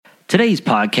Today's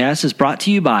podcast is brought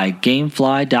to you by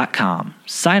Gamefly.com.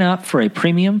 Sign up for a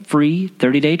premium free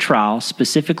 30-day trial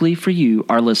specifically for you,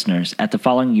 our listeners, at the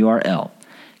following URL.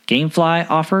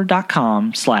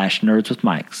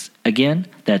 Gameflyoffer.com/nerdswithmics. Again,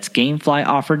 that's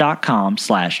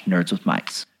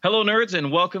Gameflyoffer.com/nerdswithmics. Hello, nerds, and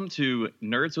welcome to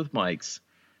Nerds with Mics.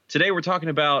 Today we're talking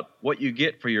about what you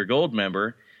get for your gold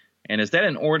member, and is that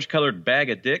an orange-colored bag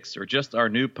of dicks or just our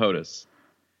new POTUS?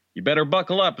 You better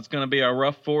buckle up. It's going to be a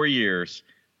rough 4 years.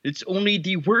 It's only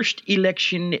the worst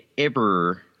election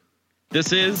ever.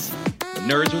 This is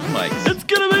Nerds with Mics. It's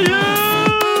going to be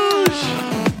huge!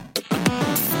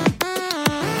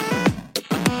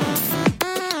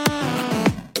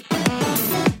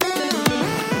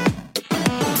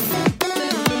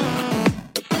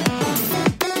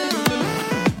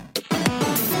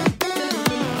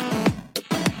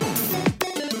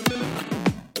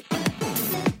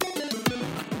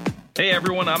 Hey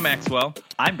everyone, I'm Maxwell.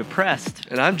 I'm depressed.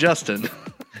 And I'm Justin.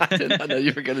 I did not know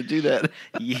you were going to do that.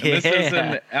 Yeah. This is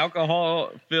an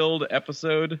alcohol-filled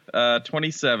episode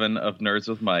 27 of Nerds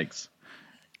with Mics.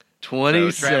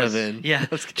 27. Yeah,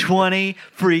 20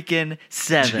 freaking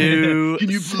 7. Can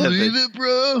you believe it,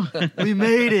 bro? We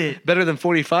made it. Better than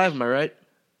 45, am I right?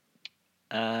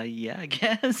 Yeah, I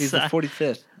guess. He's the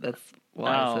 45th. That's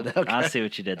why I said okay. I see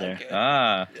what you did there. Okay.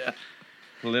 Ah, Yeah.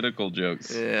 political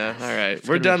jokes. Yeah, all right. It's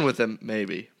We're gonna done with him,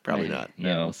 maybe. Probably Maybe. not.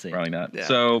 Yeah, No, we'll see. probably not. Yeah.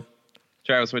 So,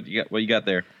 Travis, what you got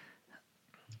there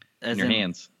As in your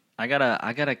hands? I got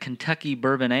a Kentucky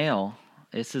bourbon ale.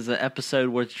 This is an episode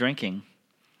worth drinking.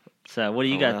 So what do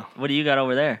you got? Wow. What do you got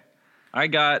over there? I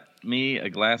got me a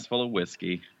glass full of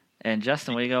whiskey. And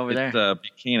Justin, what do you got over It's there?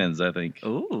 Buchanan's, I think.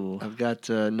 Ooh, I've got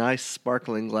a nice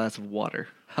sparkling glass of water.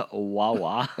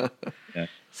 Wawa. Yeah.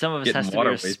 Some of us Getting has to water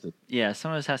be wasted.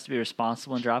 some of us has to be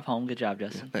responsible and drive home. Good job,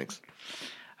 Justin. Thanks.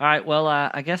 All right, well,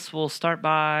 I guess we'll start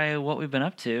by what we've been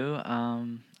up to.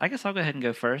 I guess I'll go ahead and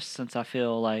go first since I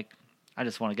feel like I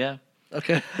just want to go.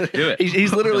 Okay. Do it.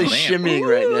 He's literally Oh, man. shimmying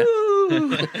right now.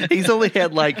 He's only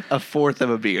had like a fourth of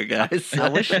a beer, guys. I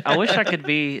wish I could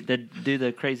do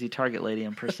the crazy Target lady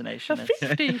impersonation. A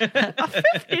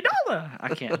 $50. I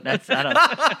can't. I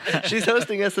don't. She's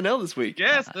hosting SNL this week.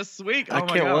 Yes, this week. I Oh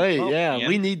my can't God. wait. Oh, Yeah, man.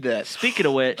 we need that. Speaking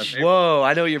of which, Whoa,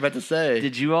 I know what you're about to say.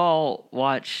 did you all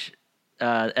watch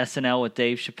SNL with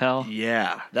Dave Chappelle?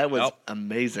 Yeah, that was Nope.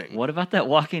 amazing. What about that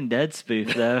Walking Dead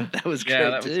spoof though? That was great Yeah,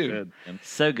 that was too. good. man.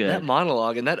 So good. That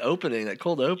monologue and that opening, that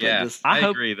cold open, Yeah, just I I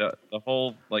hope- agree. The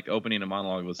whole opening and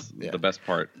monologue was Yeah. the best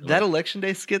part. that election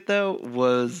day skit though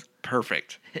was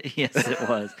perfect. Yes, it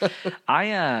was.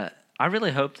 I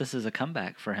really hope this is a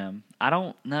comeback for him. I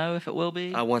don't know if it will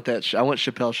be. I want that. I want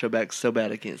Chappelle show back so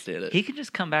bad I can't stand it. He could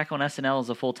just come back on SNL as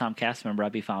a full-time cast member.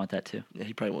 I'd be fine with that too. Yeah,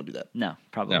 he probably won't do that. No,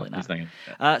 probably no, not. he's thinking.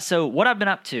 So what I've been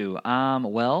up to?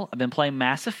 Well, I've been playing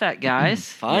Mass Effect, guys.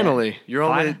 Finally, you're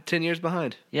only Fin- 10 years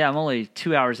behind. Yeah, I'm only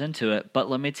 2 hours into it, but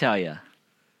let me tell you,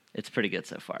 it's pretty good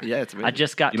so far. Yeah, it's amazing. I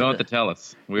just got You to don't have to tell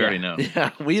us. We Yeah. already know.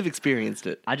 Yeah, we've experienced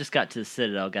it. I just got to the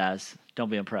Citadel, guys. Don't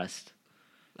be impressed.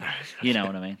 You know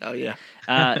what I mean. Oh yeah,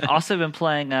 Also been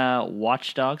playing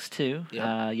Watch Dogs 2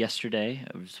 Yep. yesterday.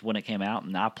 It was when it came out,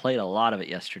 and I played a lot of it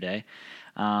yesterday.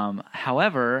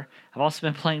 However, I've also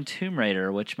been playing Tomb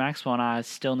Raider, which Maxwell and I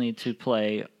still need to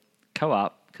play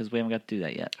co-op because we haven't got to do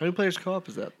that yet. how many players co-op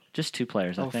is that? Just 2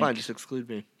 players, I Oh, think. fine, just exclude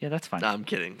me. Yeah, that's fine. No, I'm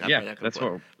kidding. I'm Yeah, probably not gonna that's play.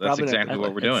 what. That's Probably not exactly gonna what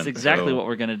play. we're doing. That's exactly So what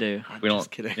we're going to do. I'm we don't.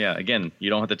 just kidding. Yeah, again, you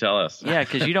don't have to tell us. Yeah,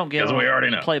 because you don't get 'Cause we already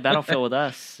know. play Battlefield with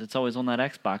us. It's always on that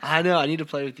Xbox. I know. I need to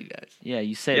play with you guys. Yeah,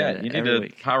 you say Yeah, that you need every to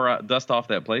week. dust off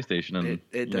that PlayStation and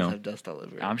It you does know. have dust all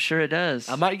over it. I'm sure it does.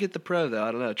 I might get the Pro though.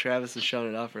 I don't know. Travis has shown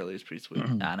it off earlier. It's pretty sweet.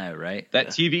 I know, right? That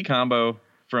TV combo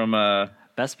from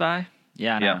Best Buy?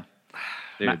 Yeah, I know. Yeah.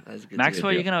 dude. That's a good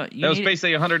Maxwell, deal. you're gonna. that was need-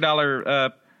 basically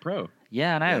 $100 Pro.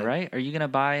 Yeah, I know, Yeah. right? Are you gonna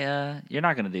buy? You're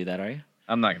not gonna do that, are you?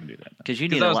 I'm not gonna do that Because you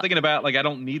need. because I a was lot- thinking about like I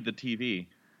don't need the TV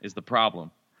is the problem,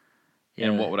 yeah,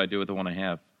 and what would I do with the one I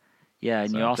have? Yeah,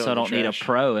 and so you also throw it in don't the need a trash.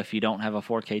 Pro if you don't have a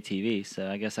 4K TV. So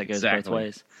I guess that goes both Exactly.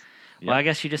 ways. Yeah. Well, I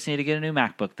guess you just need to get a new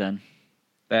MacBook then.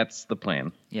 That's the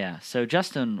plan. Yeah. So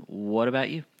Justin, what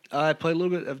about you? I played a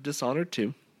little bit of Dishonored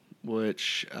 2,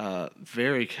 which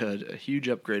very good. A huge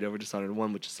upgrade over Dishonored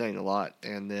 1, which is saying a lot.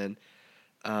 And then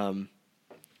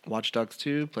Watch Dogs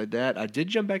 2, played that. I did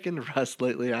jump back into Rust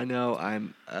lately. I know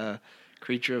I'm a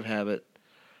creature of habit.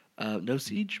 No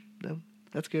Siege. No,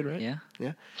 that's good, right? Yeah.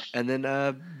 Yeah. And then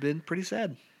been pretty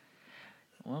sad.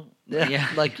 Well, Yeah, yeah.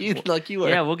 like you were.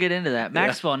 Yeah, we'll get into that. Yeah.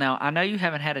 Maxwell, now, I know you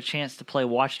haven't had a chance to play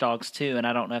Watch Dogs 2, and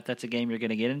I don't know if that's a game you're going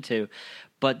to get into,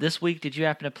 but this week, did you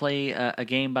happen to play a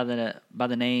game by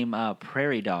the name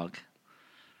Prairie Dog?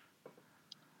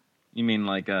 You mean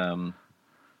like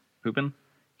pooping?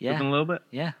 Yeah. Cooking a little bit?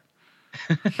 Yeah.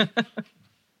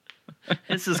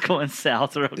 This is going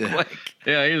south real Yeah. quick.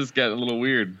 Yeah, he just got a little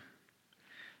weird.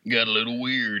 Got a little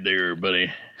weird there,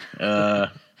 buddy.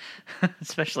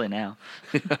 Especially now.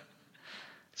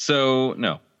 So,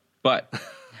 no. But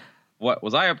what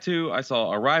was I up to? I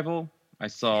saw Arrival. I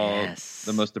saw Yes.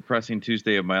 the most depressing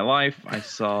Tuesday of my life. I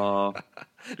saw,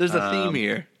 There's a theme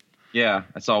here. yeah,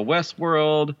 I saw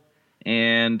Westworld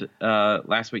and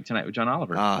Last Week Tonight with John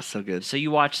Oliver Ah, so good. So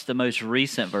you watched the most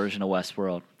recent version of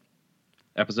Westworld,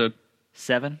 episode.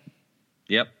 7?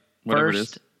 Yep, whatever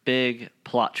First it is. big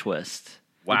plot twist.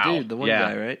 Wow, The dude, the one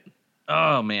yeah. guy, right?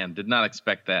 Oh man, did not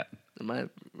expect that. Am I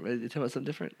ready to tell about something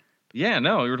different? Yeah,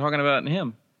 no, we were talking about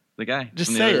him, the guy.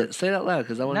 Just from the say other- it. Say it out loud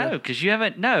because I want to No, know. because you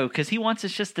haven't. No, because he wants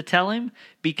us just to tell him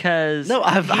because No,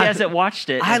 he hasn't watched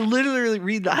it. I literally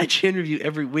read the IGN review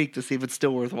every week to see if it's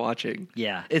still worth watching.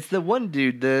 Yeah. It's the one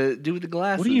dude, the dude with the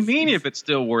glasses. What do you mean if it's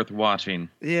still worth watching?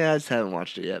 Yeah, I just haven't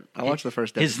watched it yet. I watched the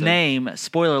first episode. His name,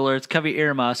 spoiler alerts, cover your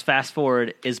earmuffs, fast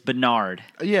forward, is Bernard,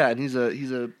 Yeah, and he's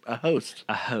a host.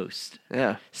 a host.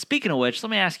 Yeah. Speaking of which, let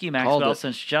me ask you, Called Maxwell, it.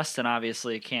 since Justin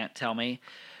obviously can't tell me.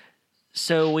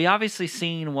 So we obviously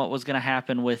seen what was going to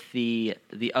happen with the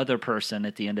other person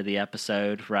at the end of the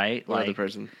episode, right? One other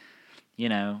person. You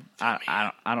know,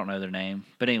 I don't know their name,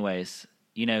 but anyways,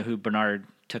 you know who Bernard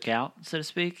took out, so to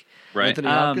speak. Right. Anthony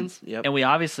Hopkins? Yep. And we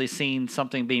obviously seen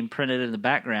something being printed in the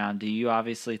background. Do you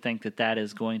obviously think that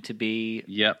is going to be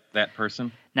Yep, that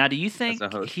person. now? Do you think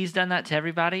As a host. he's done that to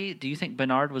everybody? Do you think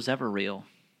Bernard was ever real?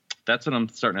 That's what I'm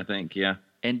starting to think. Yeah.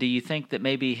 And do you think that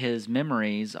maybe his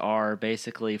memories are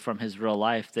basically from his real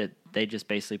life that they just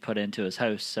basically put into his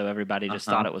host, so everybody just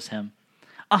thought it was him?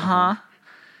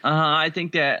 I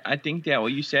think that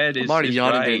what you said is, I'm already is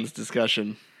yawning right. during this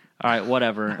discussion. All right,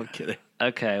 whatever. I'm kidding.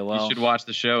 Okay, well, You should watch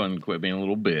the show and quit being a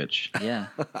little bitch. yeah,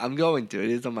 I'm going to. It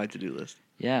is on my to-do list.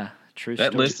 yeah, true.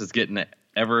 That story. list is getting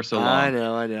ever so long. I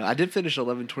know. I did finish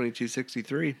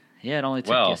 11/22/63. Yeah, it only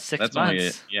took Well, you 6 that's months. only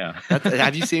it. Yeah.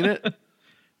 Have you seen it?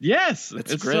 Yes,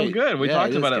 It's it's so great. good. We Yeah,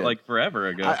 talked it about is it good. like forever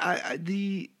ago.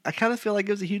 I kind of feel like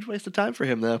it was a huge waste of time for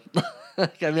him though. I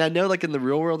mean, I know like in the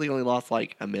real world he only lost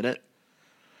like a minute,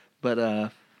 but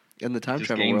in the time Just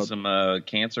travel gained world, some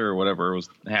cancer or whatever was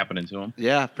happening to him.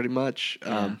 yeah, pretty much.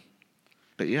 Yeah.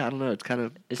 But yeah, I don't know. It's kind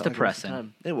of It's felt like a waste of depressing.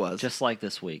 time. It was Just like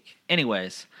this week.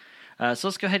 Anyways, so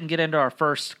let's go ahead and get into our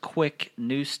first quick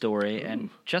news story. And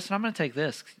Justin, I'm going to take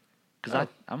this because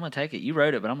I'm going to take it. You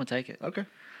wrote it, but I'm going to take it. okay.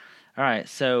 All right.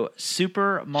 So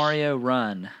Super Mario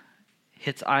Run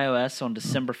hits iOS on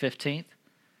December 15th.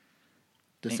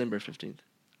 December 15th.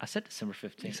 I said December You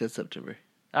 15th. said September.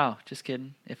 Oh, just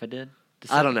kidding. If I did.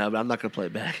 I don't know, but I'm not going to play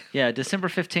it back. Yeah, December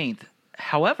 15th.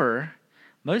 However,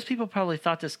 most people probably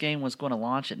thought this game was going to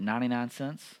launch at 99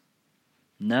 cents.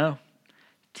 No.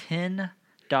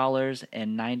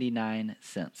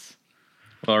 $10.99.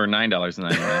 Well, or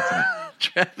 $9.99.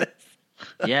 Travis,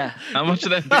 Yeah. How much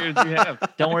of that beer do you have?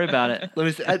 Don't worry about it. let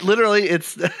me see. Literally,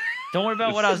 it's Don't worry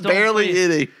about what I was doing. barely for you.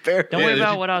 any. Barely. Don't worry Yeah,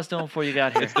 about what I was doing before you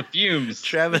got here. It's the fumes.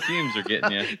 Travis- The fumes are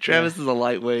getting you. Travis is a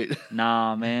lightweight.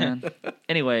 Nah, man.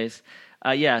 Anyways,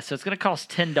 yeah, so it's going to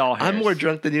cost $10. I'm more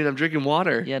drunk than you, and I'm drinking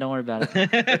water. Yeah, don't worry about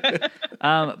it.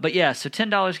 But yeah, so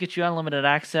 $10 gets you unlimited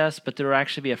access, but there will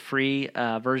actually be a free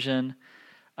version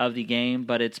of the game,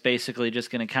 but it's basically just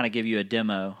going to kind of give you a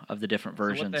demo of the different So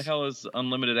versions. what the hell does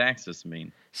unlimited access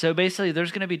mean? So basically,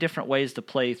 there's going to be different ways to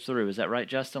play through. Is that right,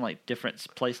 Justin? Like different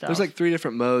play styles? There's like 3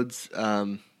 different modes.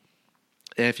 And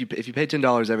if you pay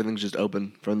 $10, everything's just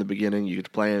open from the beginning. You get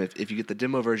to play, and if you get the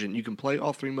demo version, you can play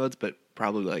all 3 modes, but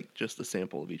probably like just a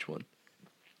sample of each one.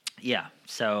 Yeah.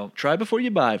 So Try before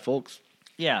you buy, folks.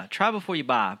 yeah, try before you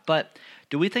buy. But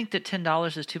do we think that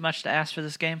 $10 is too much to ask for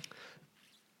this game?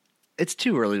 It's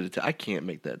too early to I can't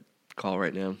make that call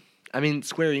right now. I mean,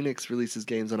 Square Enix releases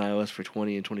games on iOS for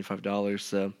 $20 and $25,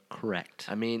 so Correct.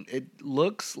 I mean, it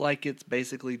looks like it's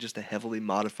basically just a heavily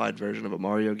modified version of a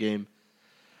Mario game,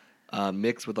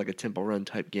 mixed with like a Temple Run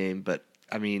type game. But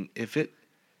I mean, if it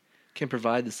can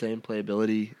provide the same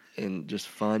playability and just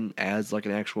fun as like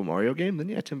an actual Mario game, then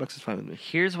yeah, $10 is fine with me.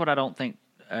 Here's what I don't think.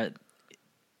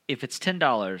 If it's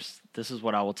 $10, this is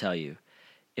what I will tell you.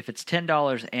 If it's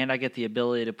 $10 and I get the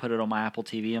ability to put it on my Apple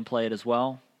TV and play it as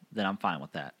well, then I'm fine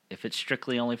with that. If it's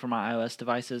strictly only for my iOS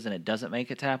devices and it doesn't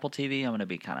make it to Apple TV, I'm going to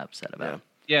be kind of upset about Yeah. it.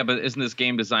 Yeah, but isn't this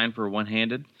game designed for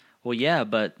one-handed? Well, yeah,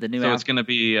 but the new So app, it's going to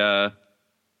be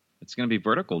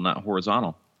vertical, not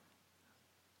horizontal.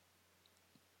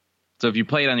 So if you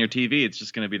play it on your TV, it's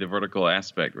just going to be the vertical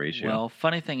aspect ratio. well,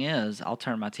 funny thing is, I'll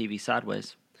turn my TV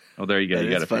sideways. Oh, there you go. That You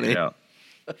got is to figure funny. it out.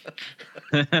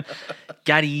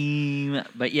 Got him.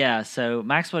 But yeah, so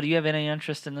Maxwell, do you have any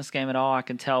interest in this game at all? I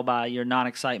can tell by your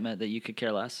non-excitement that you could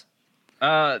care less.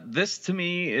 This to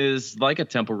me is like a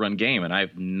Temple Run game, and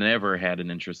I've never had an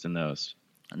interest in those.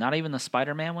 Not even the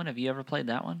Spider-Man one? Have you ever played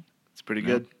that one? It's pretty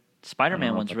good.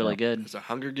 Spider-Man one's really good. There's a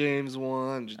Hunger Games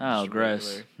one. Oh, just gross.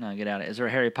 regular. No, get out of it. Is there a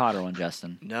Harry Potter one,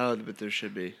 Justin? No, but there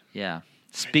should be. Yeah.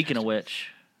 Speaking of which,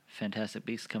 Fantastic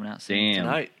Beasts coming out soon. Damn.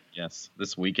 Tonight. Yes,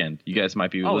 this weekend. You guys might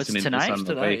be Oh, it's listening tonight? to this on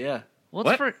the Tonight, way. yeah. Well,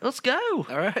 What? let's go.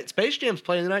 All right. Space Jam's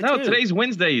playing tonight, No, too. today's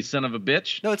Wednesday, you son of a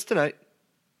bitch. No, it's tonight.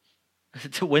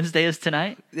 Wednesday is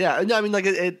tonight? Yeah, no, I mean, like,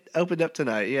 it opened up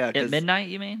tonight, yeah. At midnight,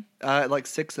 you mean? At like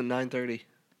 6 and 9:30.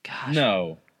 Gosh.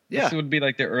 No. Yeah. This would be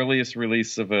like the earliest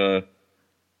release of a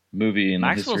movie in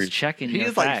Maxwell's history. checking He your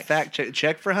is like facts.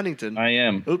 check for Huntington. I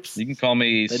am. Oops. You can call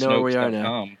me They know where we are now.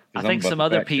 Snopes.com, 'cause I I'm think about some to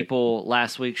other fact check. people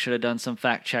last week should have done some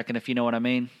fact checking, if you know what I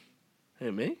mean.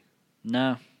 Hey, me?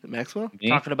 No. Maxwell? Me?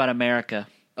 Talking about America.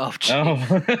 Oh, gee.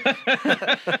 Oh.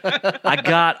 I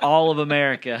got all of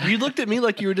America. You looked at me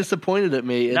like you were disappointed at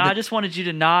me. and No, I then- just wanted you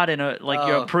to nod in your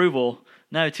Oh. approval.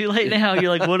 No, too late now. You're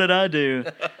like, what did I do?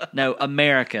 No,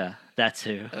 America. That's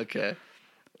who. Okay.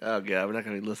 Oh, God. We're not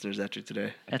going to be listeners after today.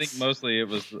 I think That's- mostly it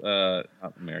was not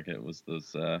America. It was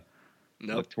those Nope.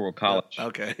 electoral college.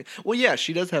 Okay. Well, yeah,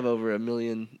 she does have over 1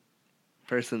 million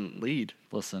person lead.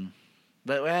 Listen,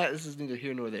 But this is neither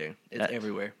here nor there. It's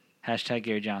everywhere. hashtag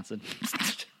Gary Johnson.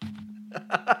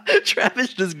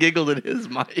 Travis just giggled at his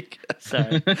mic.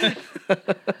 Sorry.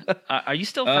 Are you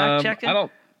still fact checking? I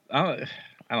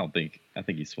don't think. I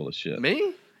think he's full of shit.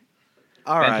 Me?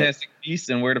 All right. Fantastic Beasts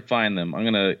and where to find them. I'm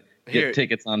gonna get Here.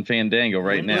 tickets on Fandango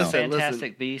right now. Listen.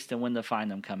 Fantastic Beast and when to find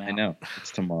them come out. I know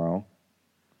it's tomorrow.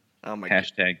 Oh my God.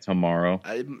 Hashtag tomorrow.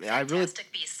 I really.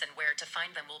 Fantastic Beasts and Where to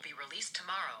Find Them will be released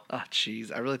tomorrow. Oh,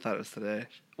 jeez. I really thought it was today.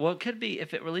 Well, it could be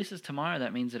if it releases tomorrow.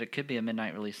 That means that it could be a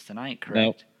midnight release tonight. No,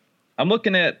 Correct? I'm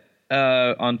looking at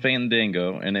on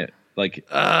Fandango and it like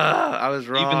I was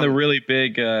wrong. even the really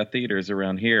big theaters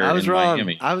around here. I was in wrong.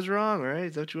 Miami. I was wrong. All right.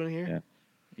 Is that what you want to hear? Yeah.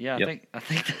 Yeah, Yep. I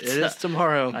think that's, It is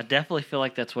tomorrow. I definitely feel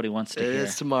like that's what he wants It to hear.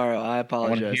 is tomorrow. I I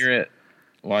apologize. want to hear it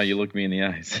while you look me in the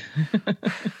eyes.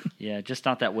 Yeah, just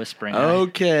not that whispering.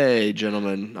 Okay,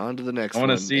 gentlemen. On to the next I one.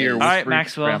 want to see your All right, whispering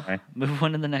Maxwell. grandma. Move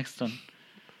on to the next one.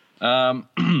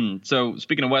 So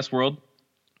speaking of Westworld,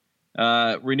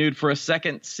 renewed for a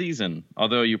second season,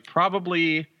 although you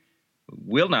probably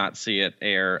will not see it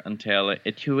air until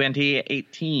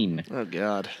 2018. Oh,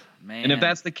 God. Man. And if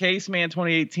that's the case, man,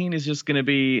 2018 is just going to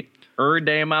be every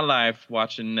day of my life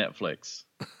watching Netflix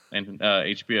and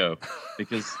HBO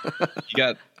because you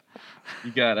got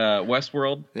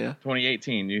Westworld, Yeah.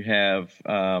 2018. You have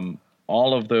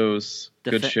all of those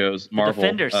good shows. Marvel, the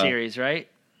Defender series, right?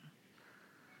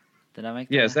 Did I make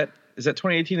that? Yeah, is that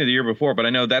 2018 or the year before? But I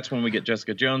know that's when we get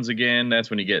Jessica Jones again. That's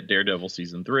when you get Daredevil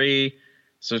season 3.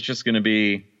 So it's just going to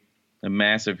be a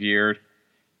massive year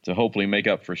to hopefully make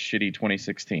up for shitty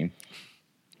 2016.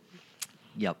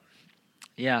 Yep.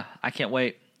 Yeah, I can't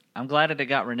wait. I'm glad that it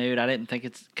got renewed. I didn't think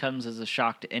it comes as a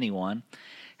shock to anyone.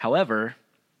 However,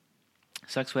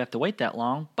 sucks we have to wait that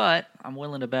long, but I'm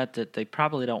willing to bet that they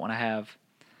probably don't want to have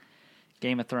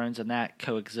Game of Thrones and that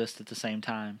coexist at the same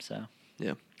time. So,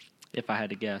 Yeah. if I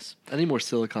had to guess, I need more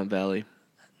Silicon Valley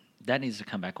that needs to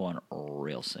come back on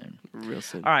real soon. real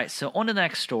soon. All right, so on to the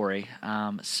next story.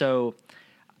 So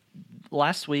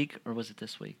last week, or was it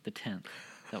this week? The 10th.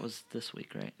 That was this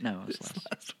week, right? No, it was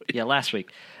last week. Yeah, last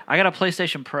week. I got a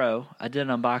PlayStation Pro. I did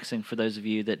an unboxing for those of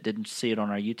you that didn't see it on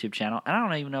our YouTube channel. And I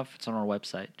don't even know if it's on our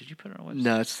website. Did you put it on our website?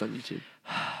 No, it's just on YouTube.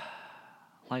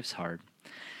 Life's hard.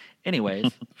 Anyways,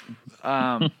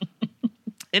 the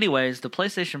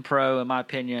PlayStation Pro, in my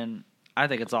opinion, I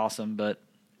think it's awesome, but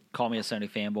call me a Sony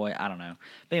fanboy. I don't know.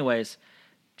 But anyways,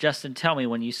 Justin, tell me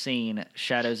when you seen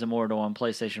Shadows of Mordor on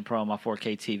PlayStation Pro on my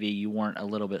 4K TV, you weren't a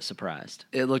little bit surprised.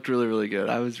 It looked really, really good.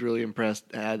 I was really impressed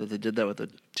that they did that with a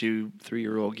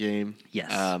 2-3-year-old game.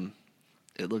 Yes.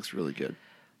 It looks really good.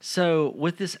 So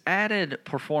with this added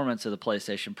performance of the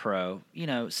PlayStation Pro,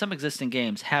 some existing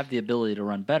games have the ability to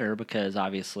run better because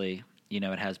obviously,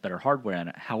 it has better hardware in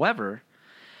it. However,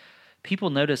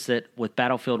 people noticed that with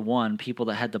Battlefield 1, people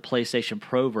that had the PlayStation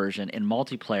Pro version in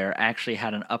multiplayer actually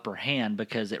had an upper hand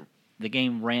because the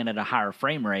game ran at a higher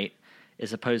frame rate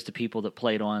as opposed to people that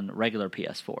played on regular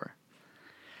PS4.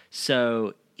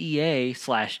 So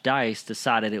EA/DICE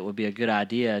decided it would be a good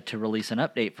idea to release an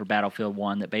update for Battlefield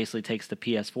 1 that basically takes the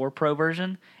PS4 Pro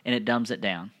version and it dumbs it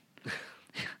down.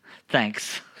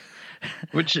 Thanks.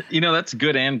 Which, that's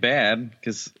good and bad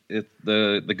because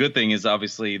the good thing is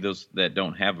obviously those that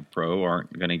don't have a Pro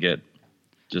aren't going to get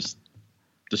just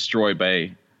destroyed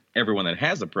by everyone that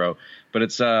has a Pro. But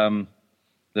it's the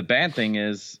bad thing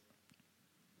is,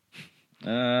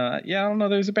 I don't know.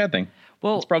 There's a bad thing.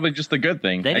 Well, it's probably just a good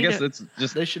thing. I guess it's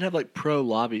just They should have like pro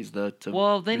lobbies though.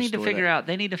 they need to figure out.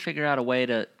 They need to figure out a way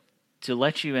to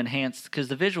let you enhance, because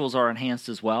the visuals are enhanced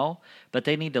as well. But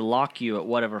they need to lock you at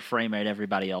whatever frame rate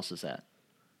everybody else is at.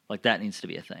 Like that needs to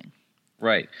be a thing.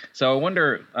 Right. So I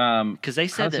wonder because they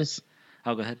said that.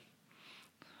 Oh, go ahead.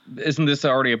 Isn't this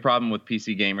already a problem with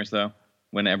PC gamers though?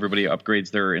 When everybody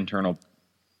upgrades their internal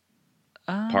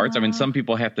parts. I mean, some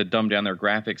people have to dumb down their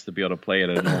graphics to be able to play at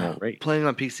a normal rate. Playing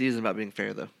on PC isn't about being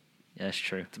fair, though. Yeah, that's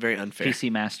true. It's very unfair. PC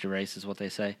master race is what they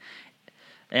say.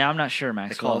 Yeah, I'm not sure, They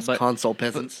Maxwell. call us console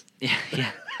peasants.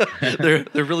 Yeah. They're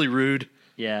really rude.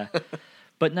 Yeah.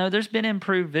 But no, there's been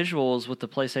improved visuals with the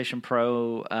PlayStation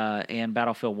Pro and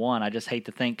Battlefield 1. I just hate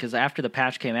to think, because after the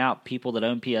patch came out, people that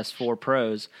own PS4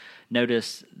 Pros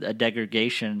noticed a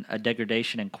degradation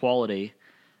in quality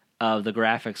of the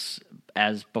graphics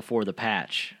as before the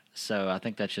patch. So I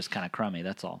think that's just kind of crummy.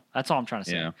 That's all. That's all I'm trying to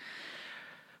say. Yeah.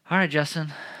 All right,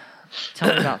 Justin.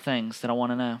 Tell me about things that I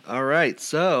want to know. All right,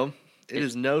 so it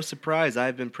is no surprise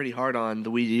I've been pretty hard on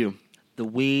the Wii U. The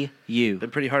Wii U.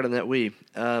 Been pretty hard on that Wii.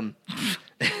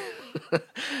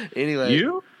 Anyway.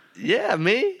 You? Yeah,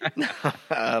 me.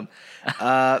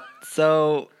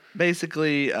 So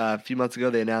basically, a few months ago,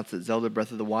 they announced that Zelda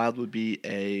Breath of the Wild would be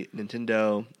a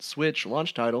Nintendo Switch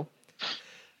launch title,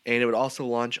 and it would also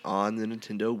launch on the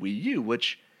Nintendo Wii U,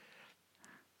 which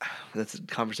that's a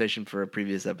conversation for a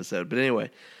previous episode. But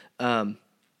anyway, well,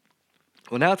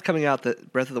 now it's coming out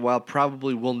that Breath of the Wild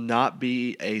probably will not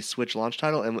be a Switch launch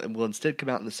title and will instead come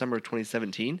out in the summer of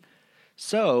 2017.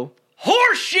 So...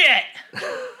 Horseshit!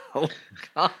 Oh,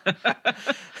 God.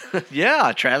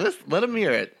 Yeah, Travis, let him hear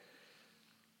it.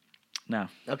 No.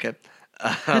 Okay.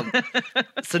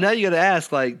 So now you got to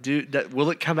ask, like, will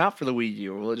it come out for the Wii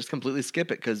U, or will it just completely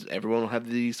skip it because everyone will have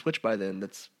the Switch by then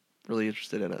that's really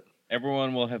interested in it?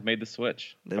 Everyone will have made the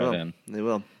switch They by will. then. They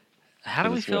will. How do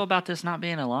For we the feel Switch. about this not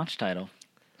being a launch title?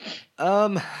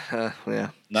 Yeah.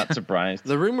 Not surprised.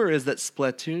 The rumor is that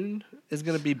Splatoon is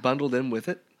going to be bundled in with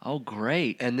it, Oh,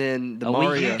 great. and then the A Wii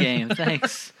Mario U game,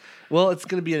 thanks. Well, it's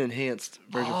going to be an enhanced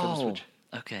version for the Switch.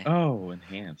 Okay. Oh,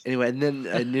 enhanced. Anyway, and then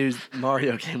a new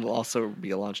Mario game will also be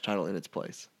a launch title in its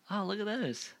place. Oh, look at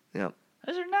those. Yeah.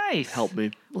 Those are nice. Help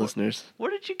me, listeners. Where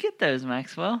did you get those,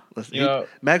 Maxwell? Listen, You know-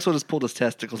 Maxwell just pulled his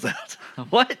testicles out.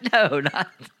 What? No,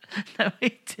 no,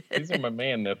 he These are didn't. my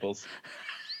man nipples.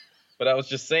 But I was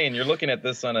just saying, you're looking at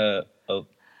this on a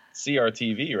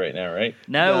CRTV right now, right?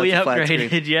 No, No, we it's a flat upgraded.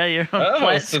 screen. Yeah, you're on Oh,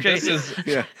 flat so screen. this is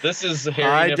Yeah. this is hairy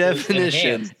High nipples definition.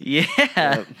 enhanced,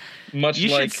 Yeah. much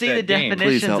You like should see the that game.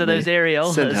 Please definitions help of those me.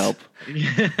 areolas. Send help.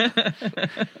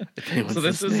 If anyone's So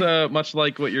this is listening. much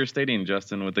like what you're stating,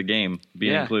 Justin, with the game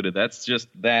being Yeah. included. That's just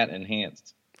that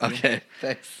enhanced. Okay,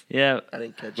 thanks. Yeah. I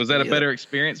didn't catch Was that a the, better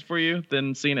experience for you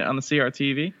than seeing it on the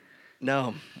CRTV?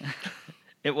 No.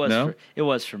 It was. No? It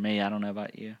was for me. I don't know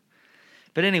about you.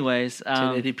 But anyways,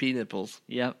 1080p nipples.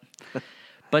 yep.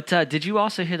 But did you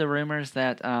also hear the rumors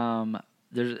that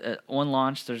there's on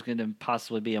launch there's going to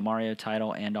possibly be a Mario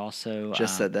title and also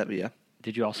Just said that, but yeah.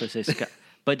 Did you also say Sky?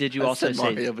 But did you I also said say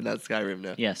Mario, but not Skyrim,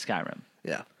 no. yeah Skyrim?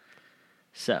 Yeah.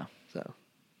 So So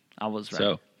I was right.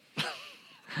 So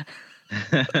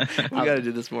we got to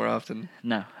do this more often.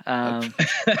 No. All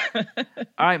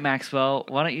right, Maxwell.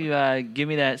 Why don't you give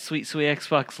me that sweet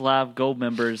Xbox Live Gold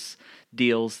members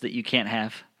deals that you can't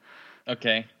have?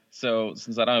 okay. So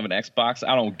since I don't have an Xbox,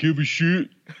 I don't give a shit.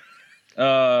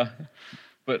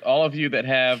 But all of you that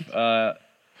have Yeah,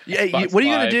 Xbox what are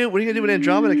you gonna Live. do? What are you gonna do when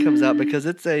Andromeda comes out? Because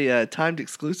it's a timed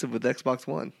exclusive with Xbox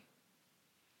One.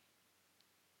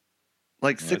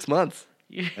 Like 6 months.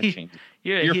 that changes.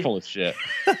 You're You're full of shit.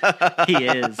 He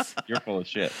is. You're full of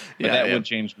shit. But Yeah, that I would am.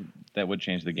 change. That would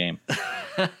change the game.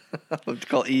 I'll have to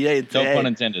call EA and No say, pun hey,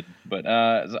 intended. But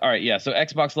all right, yeah. So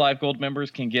Xbox Live Gold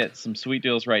members can get some sweet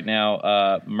deals right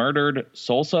now. Murdered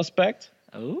Soul Suspect,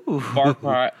 Ooh. Far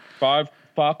Cry,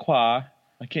 Far Cry.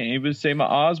 I can't even say my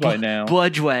Oz right now.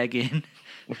 Bludgewagon.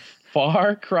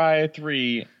 Far Cry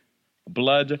 3,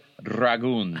 Blood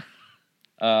Dragoon,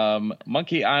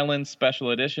 Monkey Island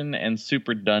Special Edition, and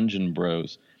Super Dungeon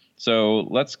Bros. So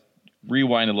let's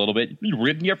rewind a little bit.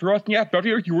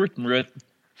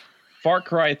 Far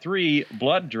Cry 3,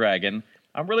 Blood Dragon.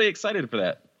 I'm really excited for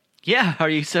that. Yeah. Are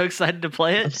you so excited to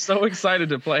play I'm it? so excited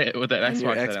to play it with that on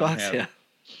your Xbox. that I don't Xbox, have.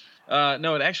 yeah.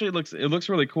 No, it actually looks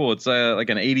really cool. It's like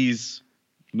an 80s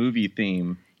movie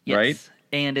theme, Yes. right?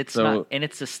 And it's So- not. And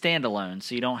it's a standalone,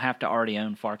 so you don't have to already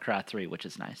own Far Cry 3, which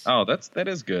is nice. Oh, that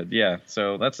is good. Yeah.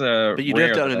 So that's a But you do have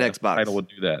rare to own an that a Xbox. title would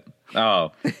do that.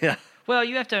 Oh, Yeah. Well,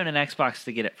 you have to own an Xbox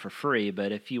to get it for free,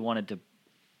 but if you wanted to,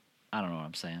 I don't know what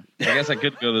I'm saying. I guess I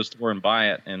could go to the store and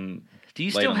buy it and Do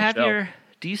you lay it still on the have shelf. your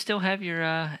Do you still have your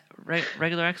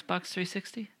regular Xbox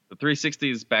 360? The 360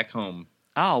 is back home.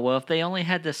 Oh, well, if they only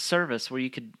had this service where you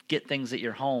could get things at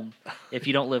your home if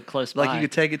you don't live close Like by. you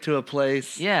could take it to a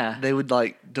place. Yeah. They would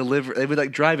like deliver. They would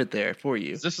like drive it there for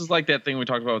you. This is like that thing we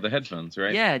talked about with the headphones,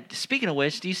 right? Yeah, speaking of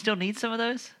which, do you still need some of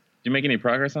those? Did you make any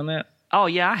progress on that? Oh,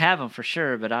 yeah, I have them for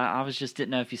sure, but I was just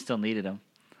didn't know if you still needed them.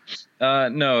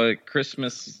 No,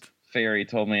 Christmas Fairy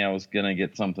told me I was gonna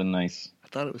get something nice. I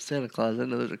thought it was Santa Claus. I didn't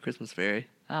know there was a Christmas fairy.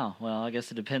 Oh, well, I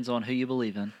guess it depends on who you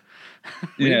believe in.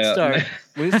 We need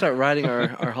to start writing our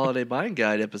holiday buying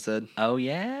guide episode. Oh,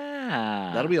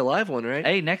 yeah. That'll be a live one, right?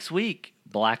 Hey, next week,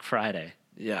 Black Friday.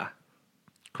 Yeah.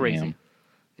 Crazy. Damn.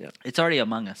 Yep. It's already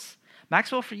among us.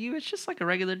 Maxwell, for you, it's just like a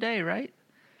regular day, right?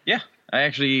 Yeah, I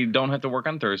actually don't have to work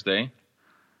on Thursday,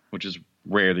 which is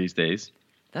rare these days.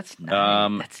 That's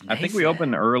nice. That's I think nice. we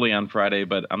open early on Friday,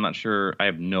 but I'm not sure. I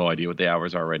have no idea what the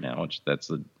hours are right now, which that's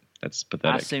I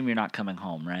pathetic. assume you're not coming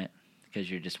home, right? Because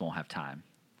you just won't have time.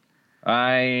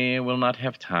 I will not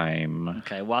have time.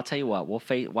 Okay, well, I'll tell you what.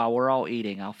 While we're all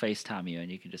eating, I'll FaceTime you,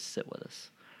 and you can just sit with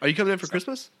us. Are you coming in for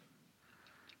Christmas?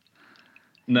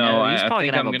 No, you're I probably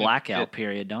think gonna I'm have a gonna blackout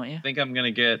period, don't you? I think I'm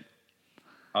gonna get.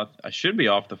 I should be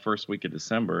off the first week of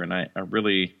December, and I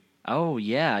really. Oh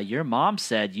yeah, your mom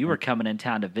said you were coming in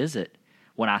town to visit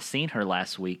when I seen her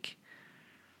last week.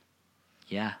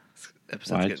 Yeah,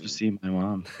 Episode's Why did getting- you see my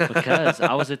mom? because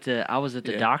I was at the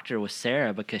Yeah. doctor with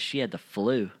Sarah because she had the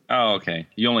flu. Oh, okay.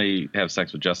 You only have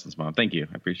sex with Justin's mom. Thank you.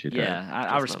 I appreciate that. Yeah,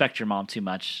 I Just respect your mom too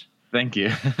much. Thank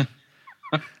you.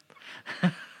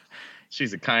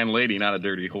 She's a kind lady, not a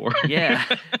dirty whore. Yeah,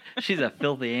 she's a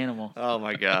filthy animal. Oh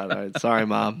my God! All right, sorry,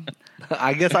 Mom.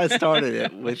 I guess I started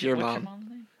it with your What's mom. mom's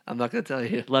name? I'm not gonna tell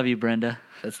you. Love you, Brenda.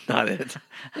 That's not it.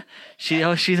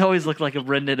 She's always looked like a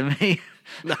Brenda to me.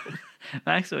 No.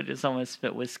 Maxwell just almost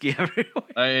spit whiskey everywhere.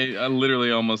 I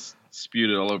literally almost spewed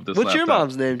it all over this What's your laptop.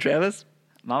 mom's name, Travis?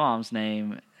 My mom's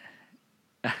name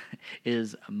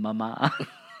is Mama.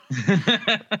 It's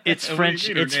What do you French.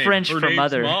 mean her It's name? French Her for name's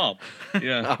mother. Mom.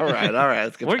 Yeah. All right.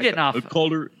 Let's get We're back getting up. off. I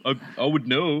called her. I would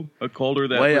know. I called her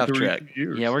that Way for off 30 track.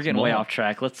 years. Yeah, we're getting way Mom. off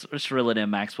track. Let's reel it in,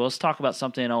 Maxwell. Let's talk about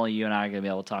something only you and I are gonna be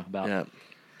able to talk about. Yeah.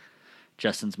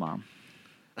 Justin's mom.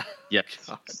 Yes.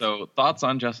 So thoughts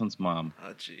on Justin's mom?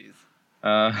 Oh, jeez.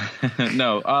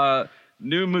 No.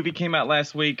 New movie came out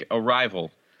last week.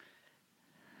 Arrival.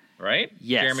 Right?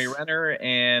 Yes. Jeremy Renner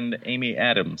and Amy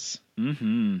Adams,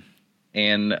 Mm-hmm.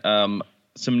 and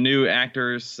some new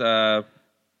actors for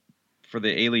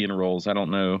the alien roles. I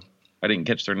don't know. I didn't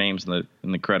catch their names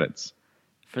in the credits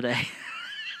For the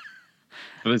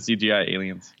for the CGI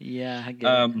aliens. yeah, I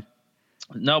get it.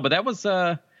 No, but that was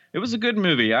it was a good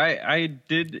movie. I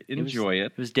did enjoy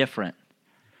it. It was different.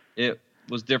 It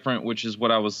was different, which is what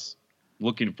I was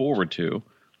looking forward to.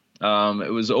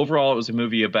 It was a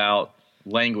movie about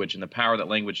language and the power that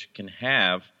language can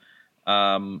have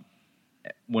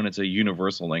when it's a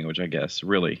universal language, I guess.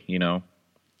 Really, you know.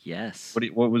 Yes.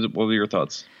 What were your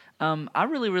thoughts? I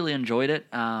really enjoyed it.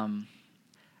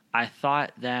 I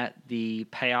thought that the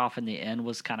payoff in the end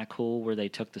was kind of cool, where they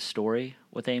took the story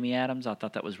with Amy Adams. I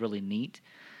thought that was really neat.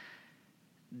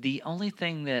 The only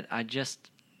thing that I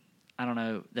don't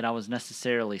know that I was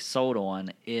necessarily sold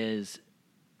on is,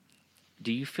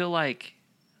 do you feel like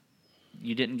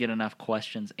you didn't get enough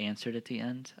questions answered at the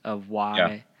end of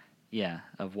why? Yeah,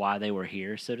 of why they were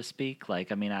here, so to speak.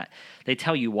 Like, I mean, they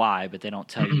tell you why, but they don't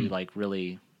tell you like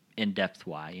really in depth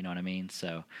why. You know what I mean?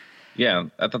 So, Yeah,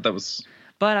 I thought that was.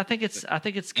 but I think it's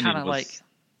kind of was- like,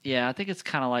 yeah, I think it's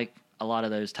kind of like a lot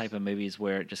of those type of movies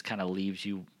where it just kind of leaves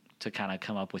you to kind of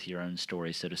come up with your own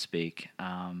story, so to speak.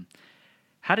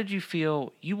 How did you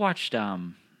feel? You watched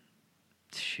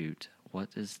what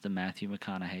is the Matthew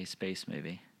McConaughey space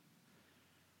movie?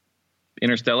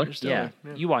 Interstellar. Yeah,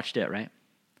 Yeah. you watched it, right?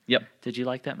 Yep. Did you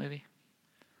like that movie?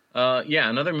 Yeah,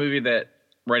 another movie that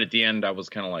right at the end I was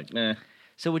kind of like, nah.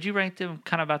 So would you rank them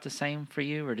kind of about the same for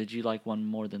you, or did you like one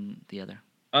more than the other?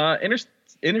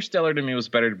 Interstellar to me was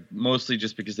better, mostly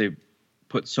just because they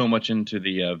put so much into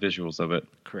the visuals of it.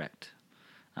 Correct.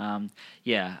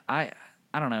 Yeah, I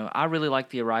don't know. I really liked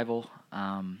The Arrival.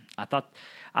 I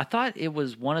thought it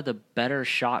was one of the better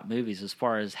shot movies as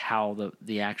far as how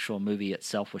the actual movie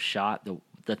itself was shot.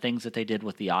 The things that they did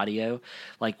with the audio,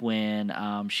 like when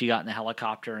she got in the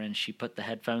helicopter and she put the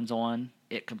headphones on,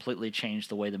 it completely changed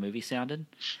the way the movie sounded.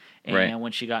 And Right.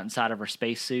 when she got inside of her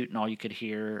spacesuit and all you could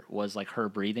hear was like her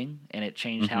breathing, and it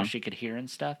changed how she could hear and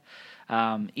stuff.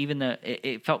 Even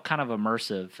it felt kind of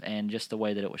immersive, and just the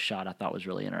way that it was shot, I thought was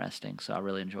really interesting. So I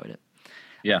really enjoyed it.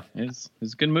 Yeah, it's a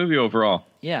good movie overall.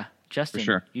 Yeah, Justin,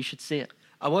 sure. you should see it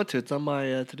I want to. It's on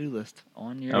my to-do list.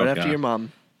 on your. Oh, Right after God. your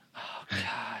mom.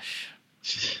 Gosh.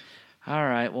 All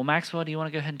right. Well, Maxwell, do you want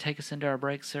to go ahead and take us into our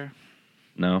break, sir?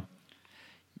 No.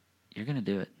 You're going to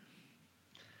do it.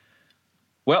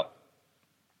 Well,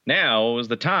 now is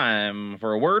the time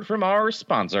for a word from our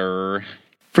sponsor.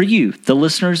 For you, the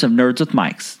listeners of Nerds with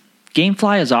Mics,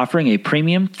 Gamefly is offering a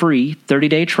premium free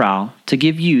 30-day trial to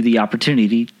give you the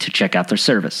opportunity to check out their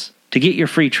service. To get your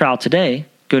free trial today,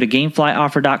 go to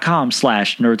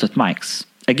gameflyoffer.com/nerdswithmics.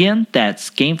 Again, that's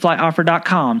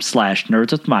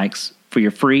gameflyoffer.com/nerdswithmics for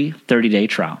your free 30-day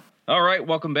trial. All right,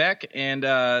 welcome back. And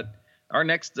our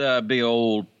next big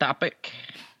old topic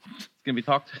is going to be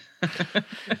talked.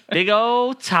 Big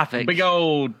old topic. Big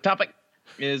old topic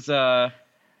is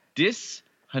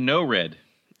Dishonored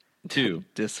 2.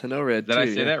 Dishonored. Did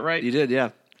I say that right? You did, yeah.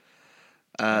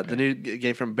 The new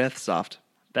game from Bethsoft.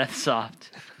 Beth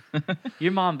Soft.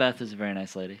 Your mom, Beth, is a very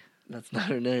nice lady. That's not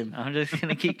her name. I'm just going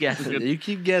to keep guessing. You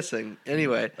keep guessing.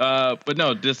 Anyway. But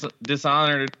no,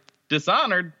 Dishonored.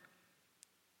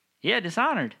 Yeah,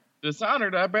 Dishonored.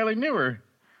 Dishonored, I barely knew her.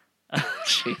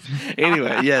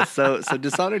 Anyway, yes. So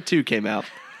Dishonored 2 came out,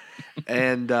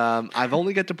 and I've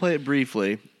only got to play it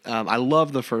briefly. I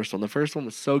love the first one. The first one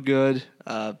was so good,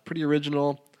 pretty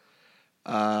original,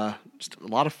 just a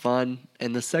lot of fun.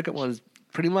 And the second one is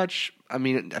pretty much, I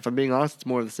mean, if I'm being honest, it's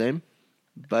more of the same.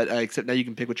 But except now you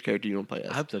can pick which character you want to play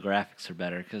as. I hope the graphics are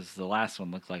better because the last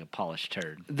one looked like a polished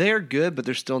turd. They're good, but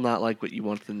they're still not like what you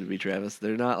want them to be, Travis.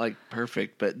 They're not like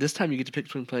perfect. But this time you get to pick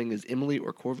between playing as Emily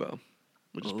or Corvo,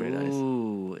 which is pretty nice.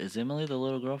 Ooh, is Emily the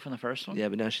little girl from the first one? Yeah,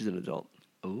 but now she's an adult.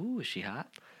 Ooh, is she hot?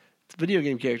 It's a video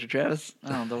game character, Travis.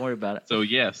 Oh, don't worry about it. So,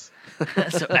 yes.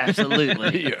 So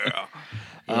absolutely.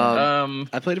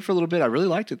 I played it for a little bit. I really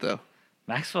liked it, though.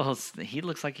 He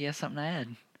looks like he has something to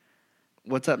add.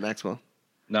 What's up, Maxwell?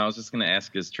 No, I was just going to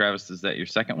ask, Travis, is that your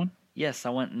second one? Yes, I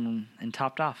went and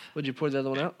topped off. Would you pour the other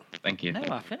one out? Thank you. No,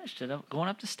 I finished it going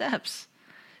up the steps.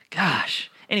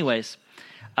 Gosh. Anyways,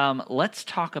 let's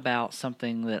talk about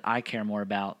something that I care more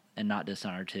about and not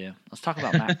Dishonored 2. Let's talk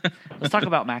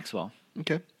about Maxwell.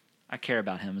 Okay. I care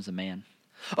about him as a man.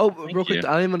 Oh, real quick, you.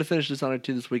 I am going to finish Dishonored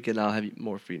 2 this weekend. I'll have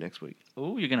more for you next week.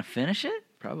 Ooh, you're gonna finish it?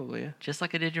 Probably, yeah. Just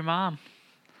like I did your mom.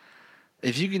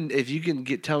 If you can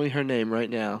tell me her name right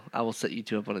now, I will set you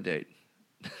two up on a date.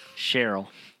 Cheryl.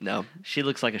 No. She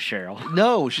looks like a Cheryl.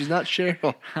 No, she's not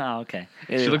Cheryl. Oh, okay.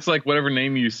 Anyway. She looks like whatever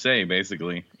name you say,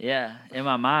 basically. Yeah, in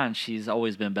my mind, she's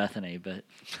always been Bethany, but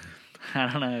I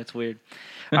don't know. It's weird.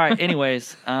 All right.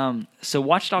 Anyways, so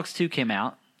Watch Dogs 2 came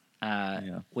out.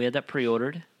 We had that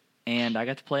pre-ordered, and I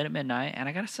got to play it at midnight. And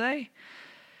I gotta say,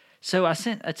 so I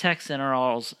sent a text in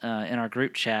our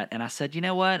group chat, and I said, you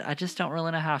know what? I just don't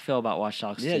really know how I feel about Watch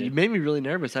Dogs 2. Yeah, you made me really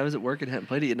nervous. I was at work and hadn't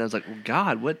played it yet, and I was like, well,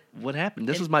 God, what happened?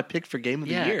 This was my pick for game of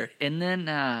the year. And then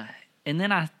I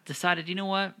decided, you know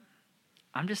what?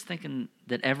 I'm just thinking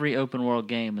that every open world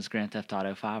game is Grand Theft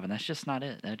Auto 5, and that's just not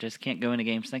it. I just can't go into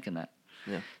games thinking that.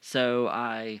 Yeah. So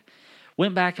I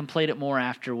went back and played it more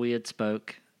after we had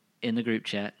spoke in the group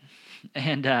chat,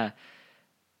 and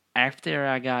after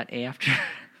I got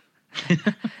Keep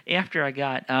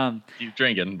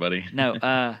drinking, buddy.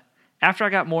 after I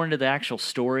got more into the actual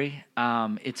story,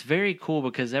 it's very cool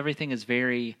because everything is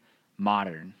very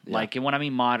modern. Yeah. Like, and when I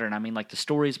mean modern, I mean like the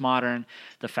story's modern.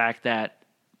 The fact that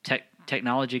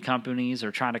technology companies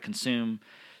are trying to consume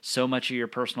so much of your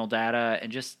personal data,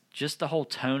 and just the whole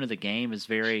tone of the game is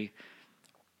very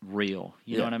real.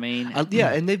 You know what I mean?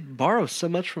 Yeah, and they borrow so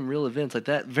much from real events. Like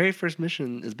that very first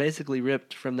mission is basically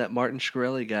ripped from that Martin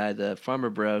Shkreli guy, the farmer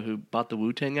bro who bought the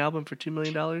Wu-Tang album for $2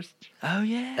 million. Oh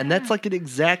yeah, And that's like an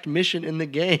exact mission in the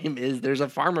game. Is there's a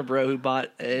farmer bro who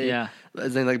bought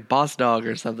his name like Boss Dog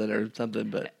or something.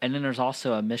 But and then there's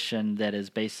also a mission that is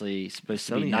basically supposed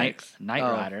to be Sony Knight hacks.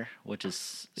 Rider, which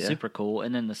is super cool.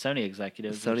 And then the Sony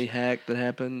executive, Sony hack that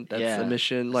happened. That's a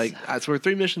mission. Like so we're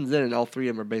 3 missions in, and all 3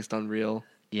 of them are based on real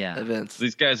events.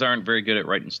 These guys aren't very good at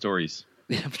writing stories.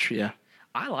 Yeah.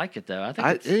 I like it though. I think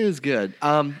it is good.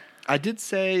 I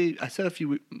said a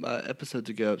few several episodes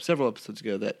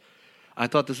ago, that I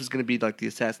thought this was going to be like the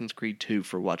Assassin's Creed 2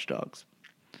 for Watch Dogs,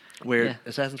 where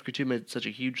Assassin's Creed 2 made such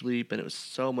a huge leap, and it was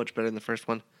so much better than the first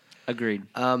one. Agreed.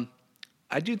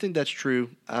 I do think that's true.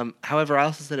 However, I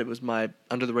also said it was my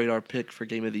under the radar pick for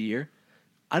Game of the Year.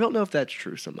 I don't know if that's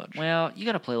true so much. Well, you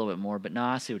got to play a little bit more, but no,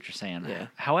 I see what you're saying. Yeah.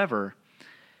 However,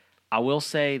 I will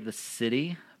say the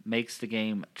city makes the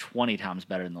game 20 times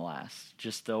better than the last.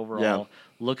 Just the overall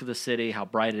look of the city, how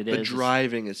bright it is. The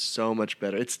driving is so much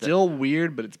better. It's still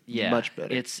weird, but it's much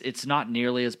better. It's not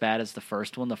nearly as bad as the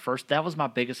first one. That was my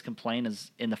biggest complaint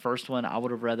is in the first one, I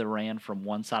would have rather ran from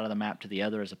one side of the map to the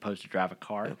other as opposed to drive a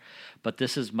car. Yeah. But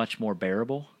this is much more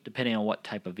bearable depending on what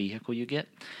type of vehicle you get.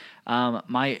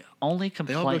 My only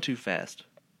complaint... They all go too fast.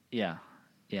 Yeah.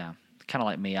 Kind of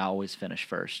like me. I always finish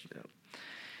first. Yeah.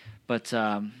 But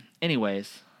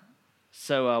anyways,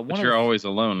 so... but you're always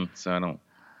alone, so I don't...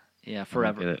 Yeah,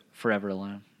 forever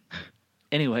alone.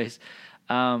 Anyways,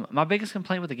 my biggest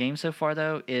complaint with the game so far,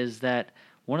 though, is that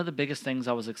one of the biggest things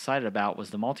I was excited about was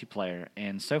the multiplayer.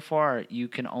 And so far, you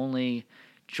can only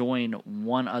join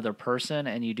one other person,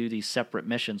 and you do these separate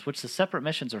missions, which the separate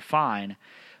missions are fine.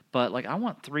 But like, I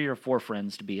want 3 or 4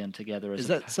 friends to be in together. Is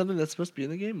that something that's supposed to be in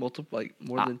the game? More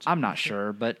than 2? I'm not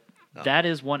sure, but that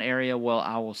is one area. Well,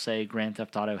 I will say Grand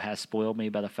Theft Auto has spoiled me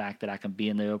by the fact that I can be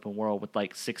in the open world with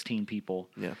like 16 people.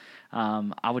 Yeah.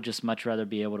 I would just much rather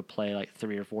be able to play like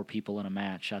 3 or 4 people in a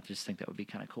match. I just think that would be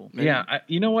kind of cool. Maybe. Yeah.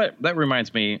 You know what? That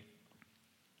reminds me.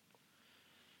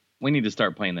 We need to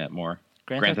start playing that more.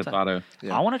 Grand Theft Auto.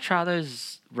 Yeah. I want to try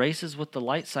those races with the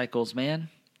light cycles, man.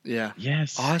 Yeah.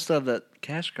 Yes. Oh, I still have that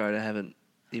cash card I haven't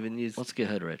even used. Let's get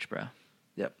hood rich, bro.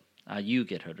 Yep. You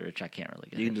get hood rich. I can't really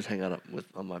get. You can just hang out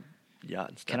on my yacht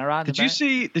and stuff. Can I ride? Did you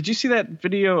see that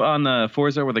video on the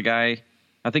Forza where the guy?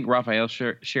 I think Raphael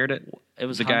shared it. It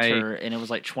was the Hunter, and it was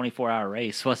like 24-hour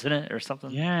race, wasn't it, or something?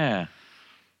 Yeah.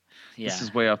 This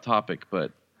is way off topic,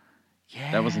 but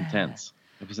that was intense.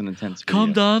 It was an intense video.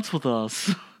 Come dance with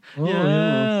us. Oh,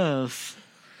 yes.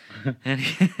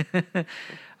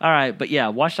 All right, but yeah,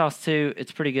 Watch Dogs 2,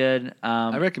 it's pretty good.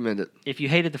 I recommend it. If you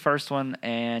hated the first one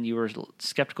and you were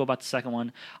skeptical about the second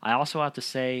one, I also have to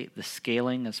say the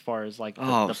scaling as far as like the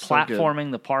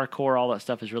platforming, the parkour, all that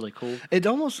stuff is really cool. It's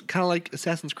almost kind of like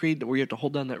Assassin's Creed where you have to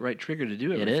hold down that right trigger to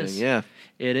do everything. It is. Yeah.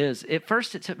 It is. At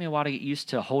first, it took me a while to get used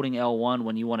to holding L1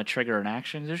 when you want to trigger an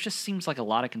action. There just seems like a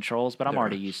lot of controls, but I'm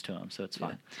already used to them, so it's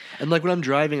fine. And like when I'm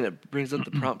driving, it brings up the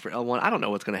prompt for L1. I don't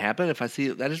know what's going to happen. If I see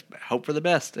it, I just hope for the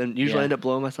best, and usually I end up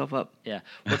blowing myself up. Yeah.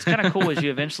 What's kind of cool is you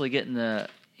eventually get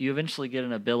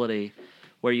an ability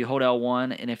where you hold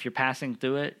L1, and if you're passing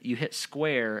through it, you hit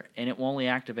square, and it will only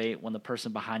activate when the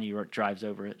person behind you drives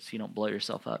over it, so you don't blow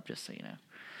yourself up, just so you know.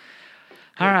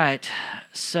 All right.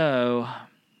 So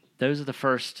those are the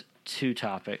first 2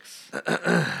 topics.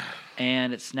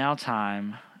 And it's now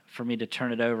time for me to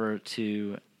turn it over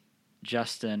to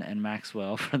Justin and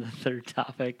Maxwell for the 3rd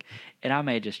topic. And I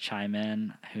may just chime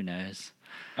in. Who knows?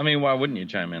 I mean, why wouldn't you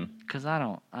chime in? Because I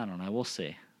don't know. We'll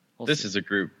see. This is a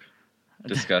group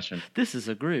discussion. This is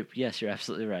a group. Yes, you're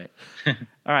absolutely right. All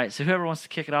right. So whoever wants to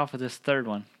kick it off with this 3rd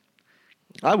one.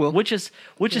 I will. Which is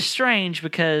strange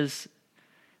because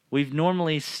we've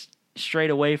normally strayed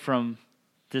away from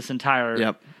this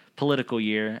entire political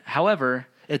year. However,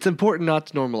 it's important not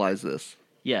to normalize this.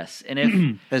 Yes, and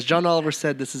if as John Oliver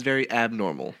said, this is very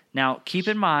abnormal. Now, keep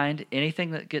in mind,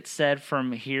 anything that gets said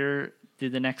from here through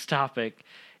the next topic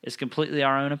is completely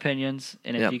our own opinions,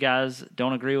 and if you guys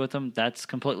don't agree with them, that's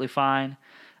completely fine.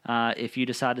 If you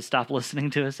decide to stop listening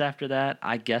to us after that,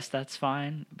 I guess that's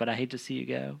fine, but I hate to see you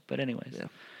go. But anyways. Yeah.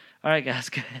 All right, guys,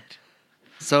 go ahead.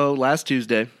 So last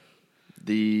Tuesday,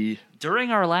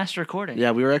 during our last recording. Yeah,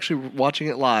 we were actually watching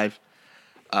it live.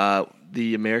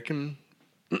 The American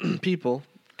people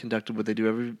conducted what they do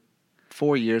every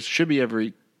 4 years. Should be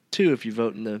every 2 if you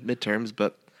vote in the midterms,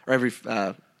 or every...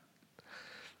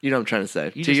 you know what I'm trying to say.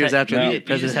 2 years after the president.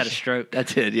 You just had a stroke. I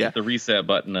did, yeah. The reset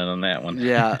button on that one.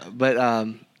 Yeah, but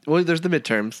there's the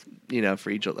midterms, for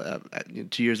each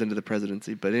 2 years into the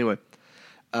presidency. But anyway,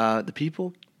 the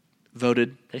people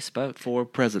voted. They spoke for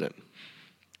president,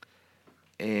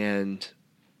 and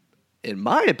in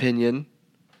my opinion,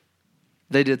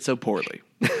 they did so poorly.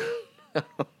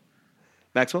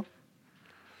 Maxwell?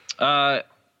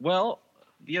 Well,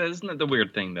 yeah, isn't that the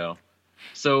weird thing though?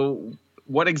 So,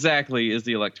 what exactly is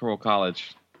the Electoral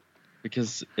College?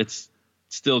 Because it's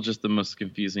still just the most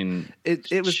confusing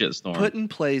it was shitstorm. Put in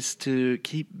place to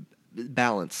keep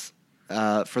balance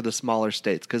for the smaller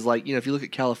states. Because, if you look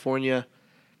at California,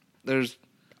 there's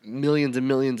millions and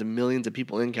millions and millions of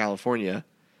people in California,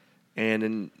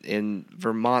 and in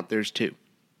Vermont, there's 2.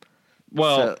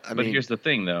 Well, but here's the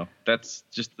thing, though. That's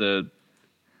just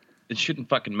it shouldn't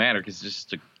fucking matter because it's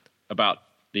just about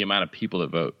the amount of people that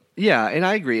vote. Yeah, and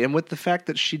I agree. And with the fact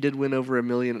that she did win over a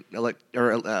million,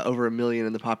 over a million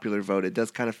in the popular vote, it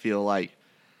does kind of feel like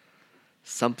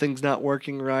something's not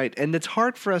working right. And it's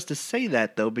hard for us to say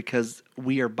that, though, because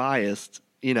we are biased,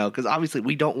 because obviously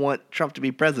we don't want Trump to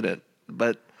be president.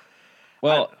 But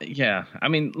Well, yeah. I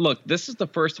mean, look, this is the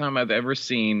first time I've ever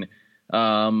seen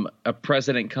a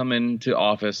president come into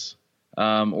office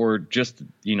or just,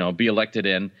 be elected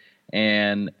in,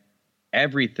 and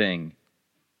everything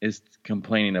is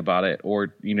complaining about it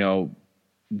or,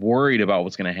 worried about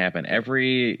what's going to happen.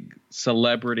 Every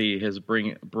celebrity is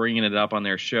bringing it up on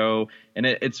their show, and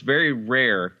it's very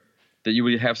rare that you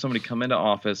would have somebody come into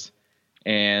office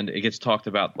and it gets talked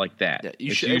about like that. Yeah, we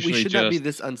usually should not be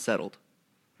this unsettled.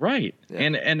 Right. Yeah.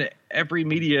 And every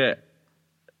media,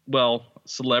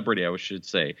 celebrity, I should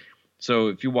say. So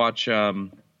if you watch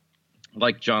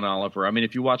like John Oliver, I mean,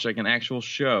 if you watch like an actual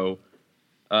show,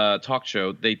 talk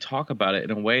show, they talk about it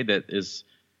in a way that is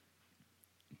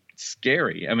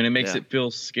scary. I mean, it makes it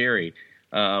feel scary.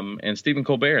 And Stephen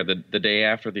Colbert, the day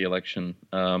after the election,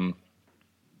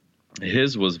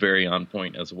 his was very on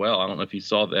point as well. I don't know if you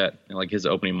saw that, like his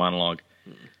opening monologue.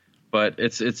 But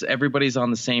it's everybody's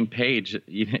on the same page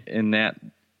in that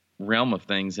realm of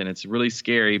things, and it's really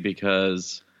scary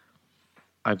because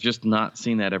I've just not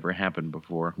seen that ever happen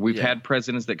before. We've had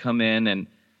presidents that come in, and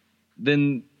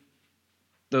then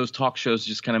those talk shows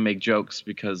just kind of make jokes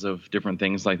because of different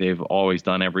things like they've always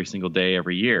done every single day,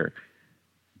 every year.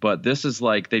 But this is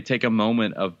like they take a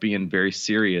moment of being very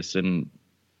serious and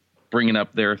bringing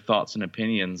up their thoughts and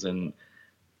opinions and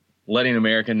letting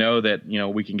America know that,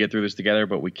 we can get through this together,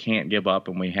 but we can't give up,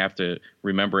 and we have to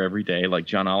remember every day, like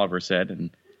John Oliver said,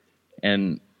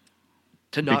 and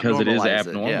to not because it is normalize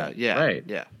abnormal. Yeah, right.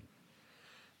 Yeah.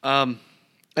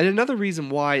 And another reason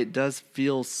why it does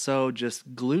feel so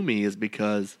just gloomy is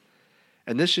because,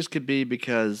 and this just could be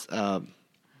because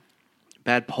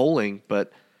bad polling,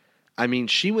 but I mean,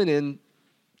 she went in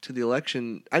to the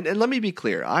election, and let me be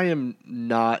clear, I am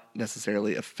not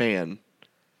necessarily a fan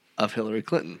of Hillary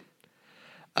Clinton.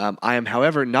 I am,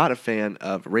 however, not a fan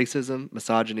of racism,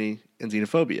 misogyny, and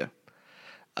xenophobia.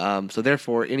 So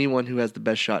therefore, anyone who has the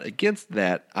best shot against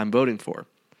that, I'm voting for.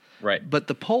 Right. But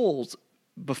the polls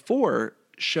before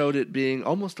showed it being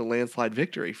almost a landslide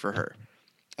victory for her.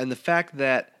 And the fact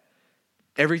that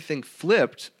everything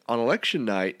flipped on election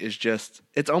night is just,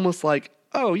 it's almost like,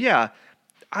 oh yeah,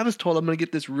 I was told I'm going to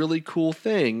get this really cool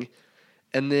thing.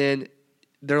 And then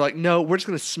they're like, no, we're just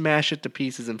going to smash it to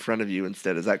pieces in front of you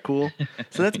instead. Is that cool?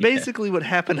 So that's basically what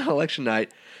happened on election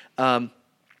night. And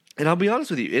I'll be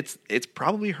honest with you, it's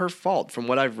probably her fault. From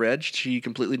what I've read, she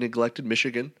completely neglected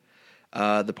Michigan.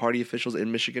 The party officials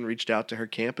in Michigan reached out to her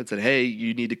camp and said, hey,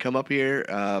 you need to come up here.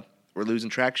 We're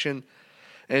losing traction.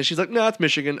 And she's like, no, it's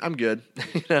Michigan. I'm good.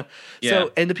 Yeah.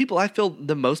 So, and the people I feel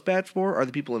the most bad for are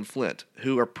the people in Flint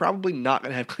who are probably not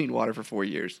going to have clean water for 4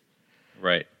 years.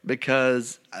 Right.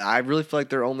 Because I really feel like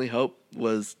their only hope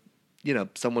was,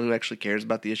 someone who actually cares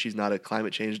about the issues, not a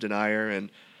climate change denier.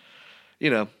 And,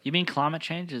 You mean climate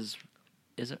change is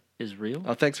real?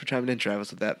 Oh, thanks for chiming in, Travis,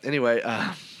 with that. Anyway,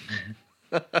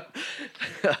 but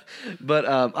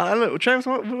I don't know, Travis.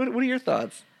 What are your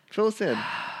thoughts? Fill us in.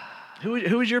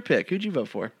 Who was your pick? Who'd you vote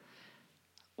for?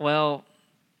 Well,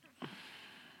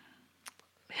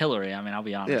 Hillary. I mean, I'll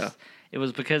be honest. Yeah. It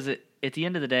was because at the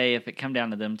end of the day, if it come down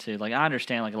to them two, like I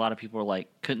understand, like a lot of people are like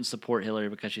couldn't support Hillary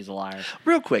because she's a liar.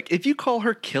 Real quick, if you call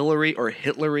her Killary or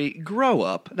Hitlery, grow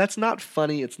up. That's not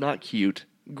funny. It's not cute.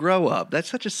 Grow up. That's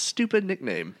such a stupid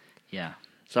nickname. Yeah.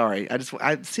 Sorry, I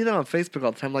see that on Facebook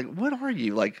all the time. Like, what are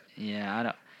you like? Yeah, I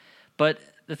don't. But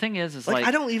the thing is Like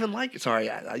I don't even like.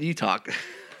 Sorry, you talk.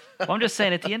 Well, I'm just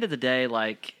saying, at the end of the day,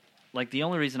 like the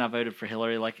only reason I voted for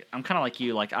Hillary, like I'm kind of like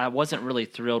you, like I wasn't really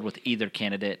thrilled with either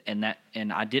candidate, and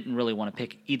I didn't really want to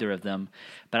pick either of them,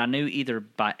 but I knew either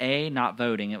by A, not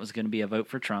voting, it was going to be a vote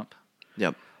for Trump.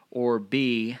 Yep. Or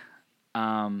B,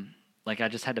 like I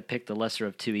just had to pick the lesser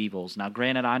of two evils. Now,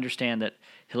 granted, I understand that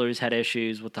Hillary's had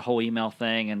issues with the whole email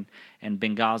thing and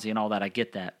Benghazi and all that. I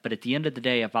get that, but at the end of the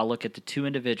day, if I look at the two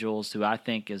individuals who I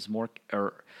think is more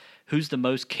or who's the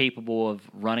most capable of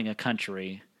running a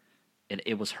country,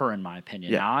 it was her, in my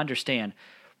opinion. Yeah. Now, I understand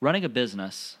running a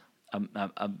business,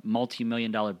 a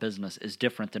multi-million-dollar business, is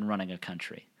different than running a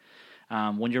country.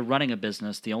 When you're running a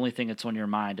business, the only thing that's on your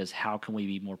mind is how can we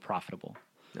be more profitable,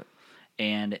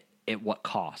 and at what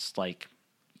cost? Like,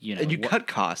 And you cut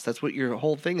costs. That's what your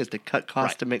whole thing is, to cut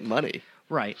costs to make money.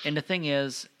 Right. And the thing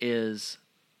is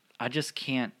I just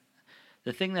can't.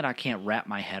 The thing that I can't wrap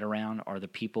my head around are the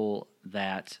people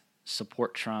that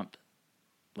support Trump.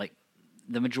 Like,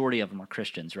 the majority of them are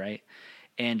Christians, right?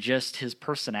 And just his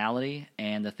personality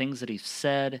and the things that he's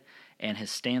said and his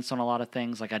stance on a lot of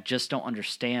things, like I just don't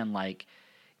understand, like,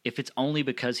 if it's only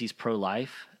because he's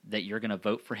pro-life, that you're going to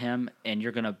vote for him and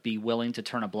you're going to be willing to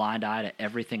turn a blind eye to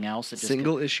everything else.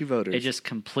 Single issue voters. It just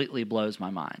completely blows my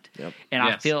mind. Yep. And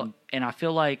Yes. I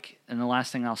feel like, and the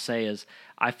last thing I'll say is,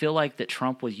 I feel like that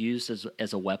Trump was used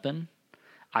as a weapon.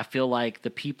 I feel like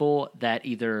the people that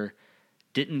either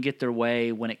didn't get their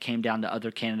way when it came down to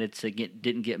other candidates that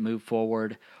didn't get moved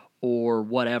forward or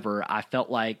whatever, I felt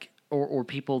like, or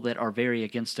people that are very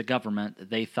against the government,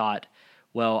 they thought,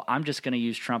 well, I'm just going to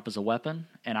use Trump as a weapon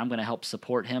and I'm going to help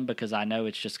support him because I know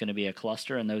it's just going to be a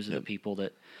cluster. And those are the people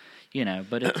that,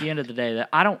 but at the end of the day, that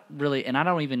I don't really, and I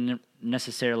don't even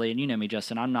necessarily, and you know me,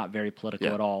 Justin, I'm not very political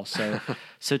at all. So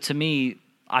to me,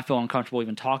 I feel uncomfortable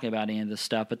even talking about any of this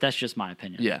stuff, but that's just my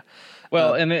opinion. Yeah.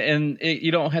 Well,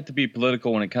 you don't have to be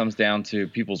political when it comes down to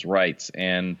people's rights.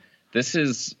 And this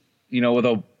is,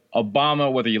 with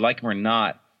Obama, whether you like him or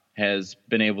not, has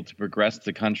been able to progress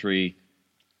the country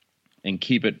and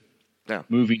keep it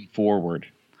moving forward.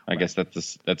 I guess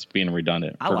that's being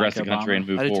redundant. I Progress like the country Obama. and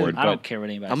move I do too. forward. I don't care what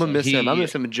anybody I'm going to miss says. him. I'm going to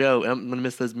miss him and Joe. And I'm going to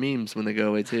miss those memes when they go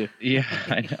away too. Yeah,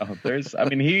 I know.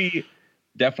 He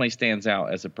definitely stands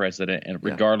out as a president, and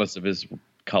regardless of his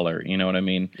color, you know what I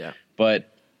mean? Yeah.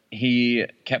 But he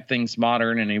kept things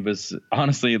modern, and he was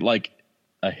honestly like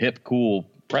a hip, cool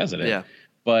president. Yeah.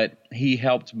 But he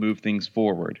helped move things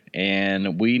forward,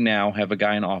 and we now have a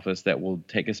guy in office that will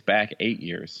take us back 8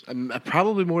 years.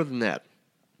 Probably more than that.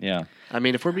 Yeah. I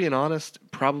mean, if we're being honest,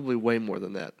 probably way more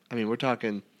than that. I mean, we're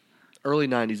talking early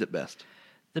 90s at best.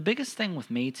 The biggest thing with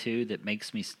me, too, that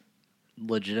makes me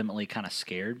legitimately kind of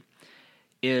scared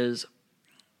is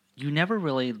you never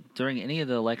really, during any of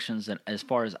the elections, that, as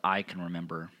far as I can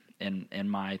remember in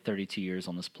my 32 years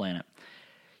on this planet,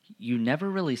 you never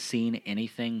really seen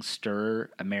anything stir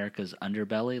America's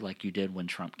underbelly like you did when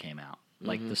Trump came out.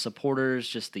 Like the supporters,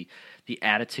 just the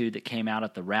attitude that came out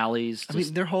at the rallies. I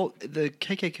mean, the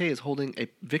KKK is holding a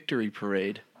victory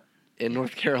parade in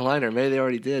North Carolina. Maybe they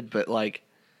already did, but like,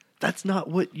 that's not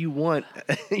what you want.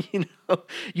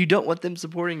 You don't want them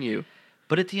supporting you.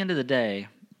 But at the end of the day,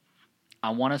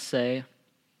 I want to say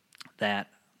that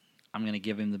I'm going to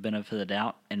give him the benefit of the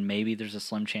doubt, and maybe there's a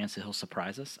slim chance that he'll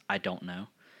surprise us. I don't know.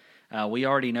 We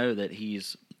already know that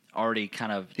he's already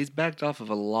he's backed off of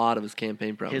a lot of his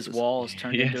campaign promises. His wall is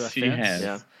turned into a fence. He has.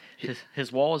 Yeah.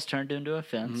 His wall is turned into a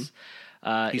fence.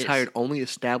 He's hired only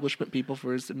establishment people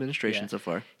for his administration so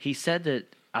far. He said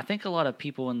that I think a lot of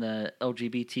people in the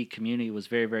LGBT community was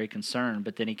very, very concerned,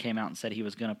 but then he came out and said he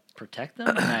was going to protect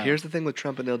them. No. Here's the thing with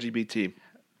Trump and LGBT.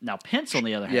 Now, Pence, on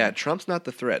the other hand. Yeah, Trump's not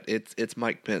the threat. It's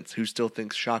Mike Pence, who still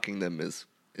thinks shocking them is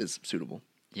suitable.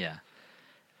 Yeah.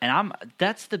 And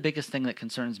that's the biggest thing that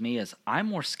concerns me is I'm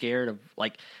more scared of,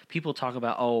 like, people talk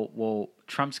about, oh, well,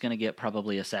 Trump's going to get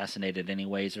probably assassinated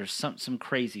anyways or some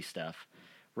crazy stuff,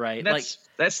 right?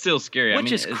 That's still scary.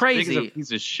 Which is crazy. As big as a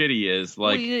piece of shit he is,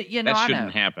 that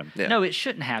shouldn't happen. Yeah. No, it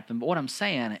shouldn't happen. But what I'm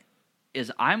saying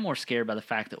is I'm more scared by the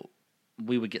fact that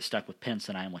we would get stuck with Pence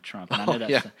than I am with Trump. And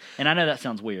I know that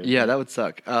sounds weird. Yeah, that would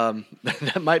suck.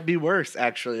 That might be worse,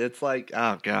 actually. It's like,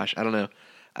 oh gosh, I don't know.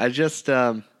 I just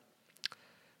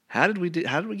how did we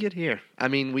get here? I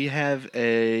mean, we have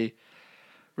a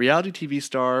reality TV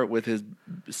star with his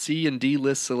C and D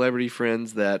list celebrity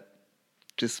friends that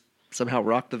just somehow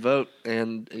rocked the vote,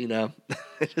 and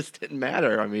it just didn't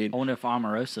matter. I mean, I wonder if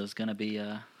Omarosa is going to be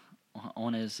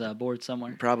on his board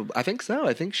somewhere. Probably, I think so.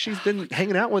 I think she's been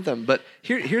hanging out with them. But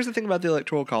here's the thing about the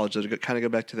Electoral College. To kind of go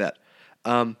back to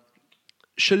that.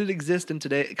 Should it exist in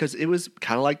today? Because it was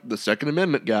kind of like the Second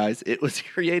Amendment, guys. It was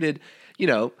created,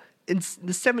 in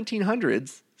the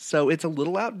 1700s, so it's a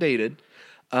little outdated.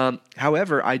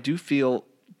 However, I do feel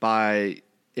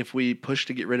if we push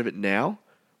to get rid of it now,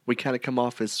 we kind of come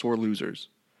off as sore losers.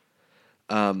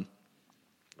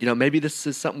 Maybe this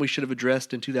is something we should have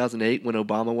addressed in 2008 when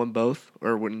Obama won both,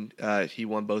 or when he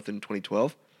won both in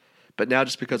 2012. But now,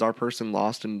 just because our person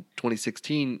lost in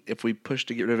 2016, if we push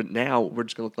to get rid of it now, we're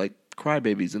just going to look like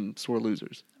crybabies and sore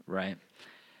losers. Right.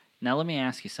 Now, let me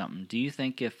ask you something. Do you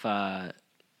think if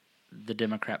the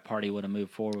Democrat Party would have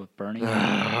moved forward with Bernie,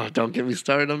 don't get me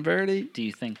started on Bernie. do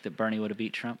you think that Bernie would have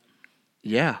beat Trump?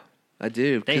 Yeah, I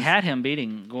do. They had him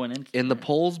beating going into in the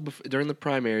polls during the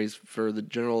primaries for the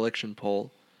general election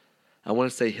poll. I want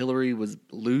to say Hillary was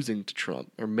losing to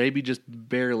Trump, or maybe just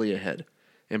barely ahead,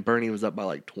 and Bernie was up by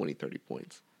like 20, 30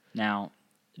 points. Now,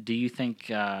 do you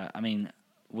think?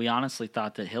 We honestly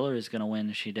thought that Hillary was going to win,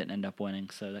 and she didn't end up winning,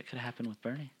 so that could have happened with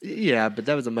Bernie. Yeah, but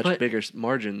that was a much bigger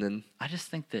margin than. I just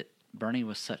think that Bernie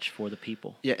was such for the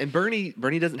people. Yeah, and Bernie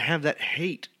doesn't have that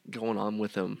hate going on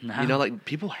with him. No. Like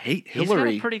people hate He's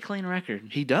Hillary. got a pretty clean record.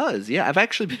 He does. Yeah, I've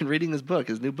actually been reading his book.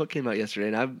 His new book came out yesterday,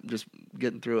 and I'm just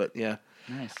getting through it. Yeah.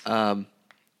 Nice.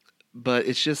 but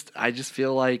it's just I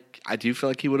feel like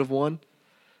he would have won.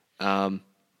 I have a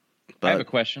But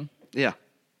question. yeah,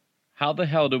 How the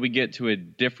hell do we get to a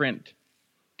different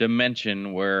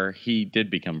dimension where he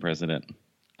did become president?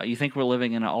 You think we're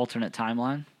living in an alternate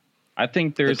timeline? I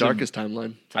think the there's darkest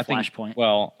timeline. It's a I think, flashpoint.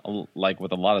 well, like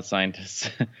with a lot of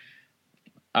scientists,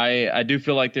 I do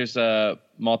feel like there's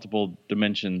multiple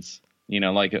dimensions,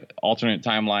 like alternate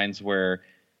timelines where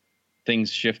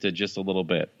things shifted just a little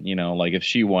bit, like if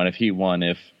she won, if he won,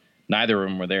 if neither of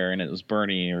them were there and it was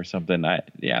Bernie or something. I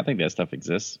think that stuff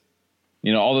exists.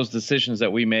 All those decisions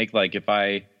that we make, like if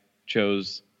I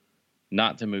chose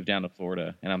not to move down to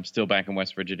Florida and I'm still back in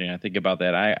West Virginia, I think about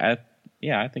that. I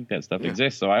think that stuff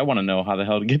exists. So I want to know how the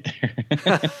hell to get there.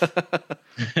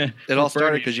 It all started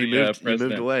Bernie because to you be, moved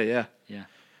president. away. Yeah. Yeah.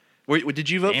 Did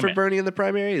you vote Damn for it. Bernie in the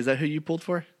primary? Is that who you pulled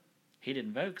for? He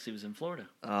didn't vote because he was in Florida.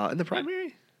 In the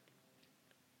primary?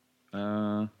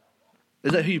 Uh,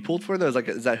 Is that who you pulled for? Though,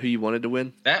 is that who you wanted to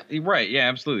win? that right? Yeah,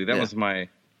 absolutely. That Yeah. was my.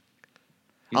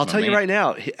 I'll tell you right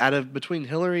now. Between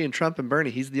Hillary and Trump and Bernie,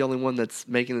 he's the only one that's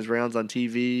making his rounds on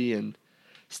TV and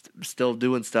still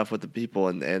doing stuff with the people.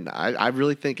 And I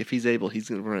really think if he's able, he's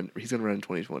gonna run. He's gonna run in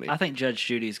 2020. I think Judge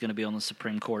Judy is going to be on the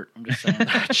Supreme Court. I'm just saying.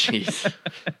 Jeez.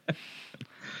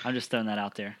 I'm just throwing that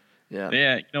out there. Yeah.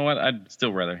 Yeah, you know what? I'd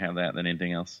still rather have that than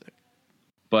anything else.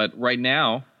 But right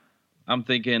now, I'm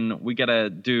thinking we got to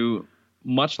do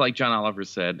much like John Oliver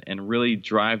said and really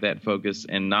drive that focus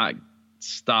and not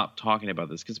stop talking about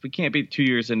this, because we can't be 2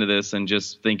 years into this and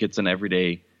just think it's an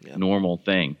everyday normal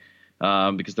thing.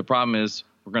 Because the problem is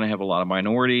we're going to have a lot of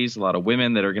minorities, a lot of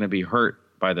women that are going to be hurt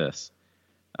by this.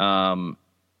 And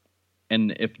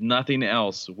if nothing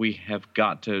else, we have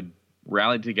got to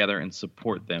rally together and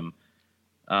support them.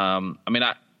 When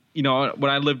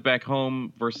I lived back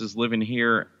home versus living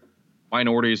here,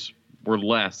 minorities were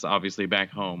less, obviously,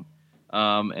 back home.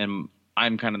 And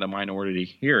I'm kind of the minority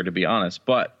here, to be honest.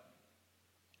 But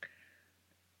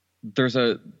there's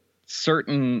a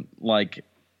certain,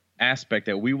 aspect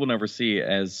that we will never see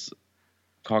as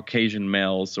Caucasian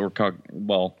males or,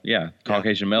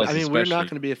 Caucasian males I mean, especially. we're not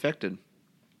going to be affected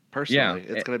personally.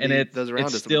 It's going to be those around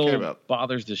us that we care still about.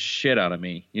 bothers the shit out of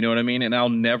me. You know what I mean? And I'll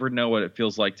never know what it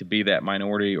feels like to be that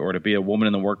minority or to be a woman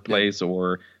in the workplace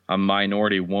or a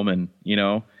minority woman,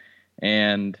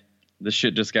 And the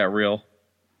shit just got real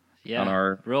Yeah. on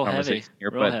our real heavy. conversation here.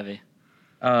 Real heavy.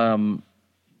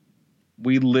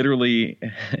 We literally,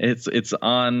 it's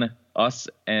on us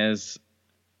as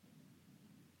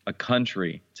a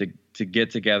country to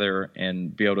get together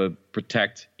and be able to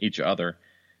protect each other.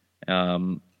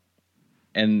 And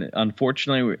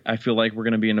unfortunately, I feel like we're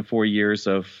going to be in 4 years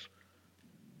of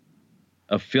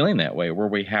feeling that way, where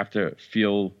we have to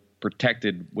feel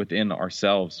protected within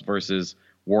ourselves versus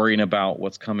worrying about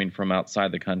what's coming from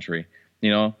outside the country.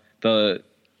 The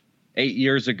 8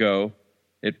 years ago,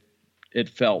 it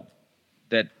felt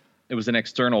that it was an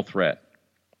external threat.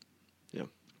 Yeah.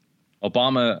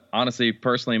 Obama, honestly,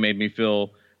 personally made me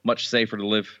feel much safer to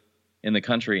live in the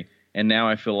country. And now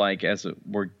I feel like as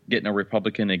we're getting a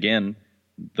Republican again,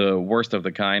 the worst of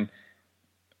the kind,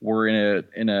 we're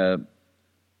in a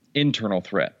internal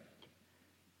threat.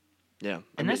 Yeah.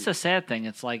 And that's the sad thing.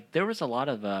 It's like there was a lot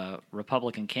of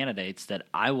Republican candidates that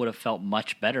I would have felt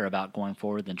much better about going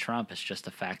forward than Trump. It's just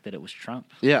the fact that it was Trump.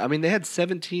 Yeah, I mean, they had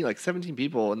 17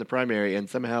 people in the primary, and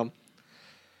somehow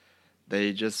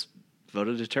they just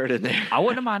voted a turd in there. I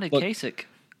wouldn't have minded Look, Kasich.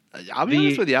 I'll be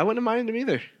honest with you, I wouldn't have minded him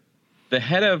either. The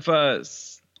head of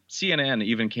CNN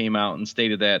even came out and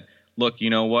stated that, look, you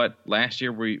know what? Last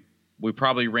year we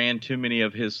probably ran too many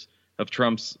of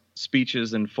Trump's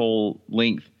speeches in full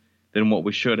length than what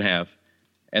we should have,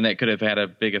 and that could have had a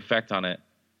big effect on it,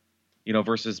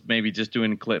 versus maybe just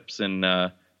doing clips and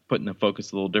putting the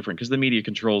focus a little different, because the media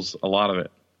controls a lot of it.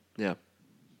 Yeah.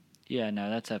 Yeah, no,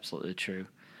 that's absolutely true.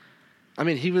 I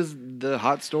mean, he was the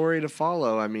hot story to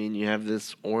follow. I mean, you have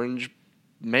this orange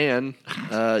man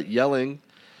yelling.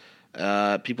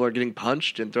 People are getting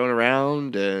punched and thrown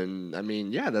around, and I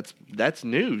mean, yeah, that's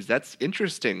news. That's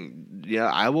interesting.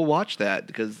 Yeah, I will watch that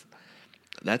because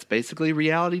that's basically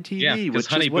reality TV. Yeah, because which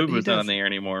Honey is what Boo he Boo's not does. on the air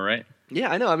anymore, right?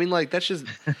 Yeah, I know. I mean, that's just.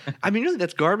 I mean, really,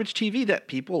 that's garbage TV that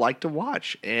people like to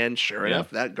watch, and sure enough,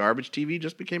 that garbage TV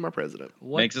just became our president.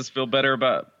 Makes us feel better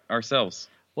about ourselves.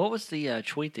 What was the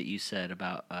tweet that you said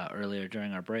about earlier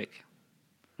during our break?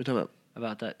 What are you talking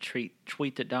About that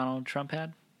tweet that Donald Trump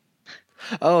had?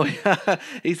 Oh, yeah.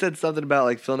 He said something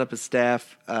about filling up his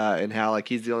staff and how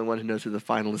he's the only one who knows who the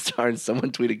finalists are. And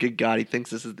someone tweeted, "Good God, he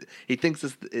thinks this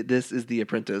is The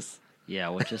Apprentice." Yeah,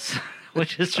 which is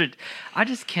I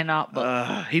just cannot.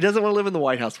 But He doesn't want to live in the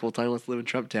White House full time. He wants to live in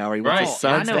Trump Tower. He wants Right. his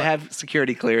sons I to know. have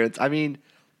security clearance. I mean,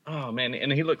 Oh man,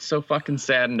 and he looks so fucking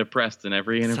sad and depressed in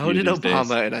every interview. so did these days.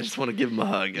 Obama, and I just want to give him a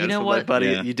hug. I just know want to be what? like, buddy,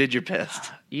 Yeah. you did your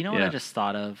best. you know what I Yeah. just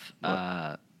thought of?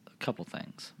 A couple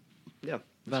things. Yeah.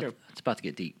 It's about to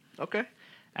get deep. Okay.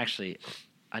 Actually,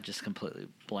 I just completely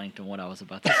blanked on what I was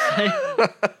about to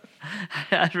say.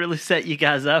 I really set you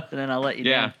guys up, and then I'll let you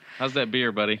Yeah. know. How's that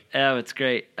beer, buddy? Oh, it's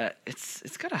great.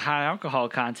 It's got a high alcohol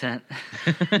content.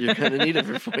 You're going to need it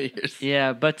for 4 years.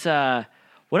 Yeah, but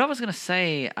what I was gonna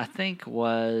say, I think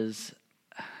was,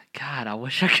 God, I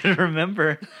wish I could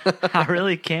remember. I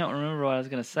really can't remember what I was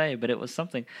gonna say, but it was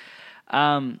something.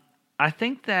 I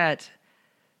think that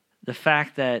the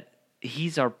fact that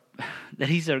he's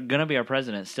gonna be our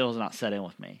president still has not set in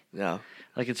with me. No.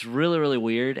 Like it's really, really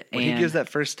weird. When and he gives that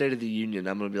first State of the Union,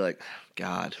 I'm going to be like,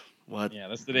 God, what? Yeah,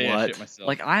 that's the day I What? shit myself.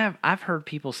 like I've heard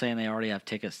people saying they already have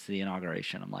tickets to the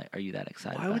inauguration. I'm like, are you that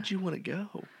excited? Why about would it? you want to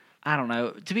go? I don't know.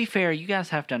 To be fair, you guys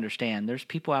have to understand. There's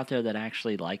people out there that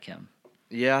actually like him.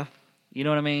 Yeah. You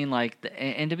know what I mean? Like,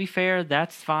 and to be fair,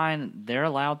 that's fine. They're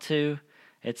allowed to.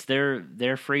 It's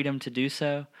their freedom to do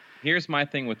so. Here's my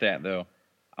thing with that, though.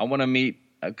 I want to meet,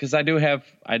 because I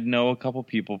know a couple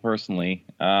people personally.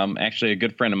 Actually, a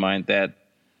good friend of mine that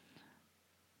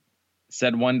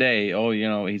said one day, oh,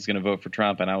 he's going to vote for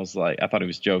Trump. And I was like, I thought he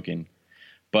was joking.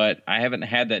 But I haven't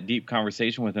had that deep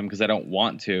conversation with him because I don't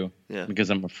want to, because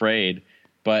I'm afraid.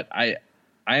 But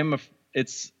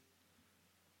is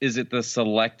it the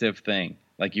selective thing,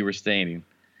 like you were stating?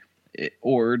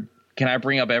 Or can I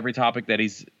bring up every topic that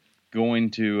he's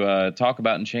going to talk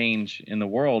about and change in the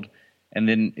world? And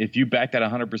then if you back that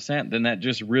 100%, then that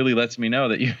just really lets me know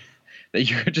that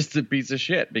you're just a piece of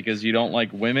shit because you don't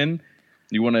like women.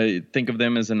 You want to think of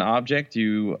them as an object.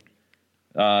 You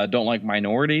don't like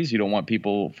minorities. You don't want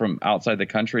people from outside the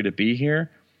country to be here.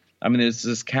 I mean, there's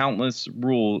just countless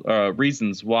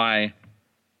reasons why.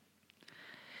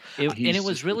 And He's it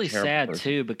was just a really terrible sad, person.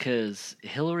 too, because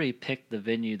Hillary picked the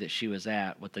venue that she was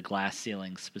at with the glass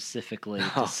ceiling specifically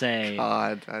to say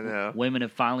God, I know. women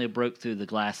have finally broke through the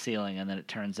glass ceiling, and then it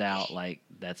turns out, like,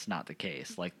 that's not the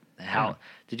case. Like, how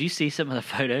did you see some of the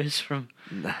photos from?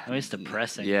 I mean, it's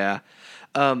depressing. Yeah.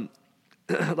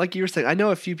 Like you were saying, I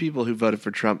know a few people who voted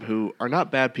for Trump who are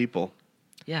not bad people.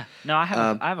 Yeah. No, I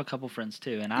have a couple friends,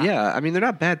 too. And Yeah, I mean, they're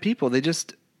not bad people. They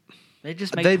just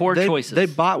make poor choices. They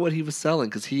bought what he was selling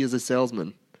because he is a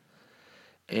salesman,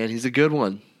 and he's a good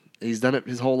one. He's done it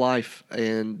his whole life,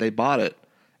 and they bought it,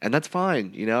 and that's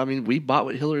fine. I mean, we bought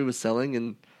what Hillary was selling,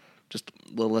 and just a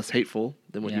little less hateful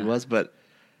than what he Yeah. was. But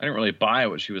I didn't really buy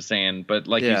what she was saying, but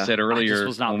like Yeah. you said earlier,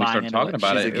 was not when we buying started into talking what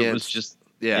about she's it, it was against. just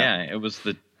Yeah. it was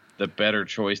the better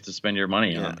choice to spend your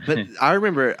money on. but I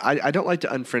remember I don't like to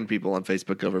unfriend people on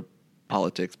Facebook over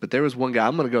politics, but there was one guy.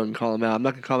 I'm going to go and call him out. I'm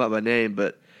not going to call him out by name,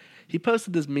 but he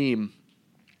posted this meme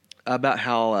about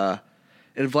how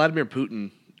in Vladimir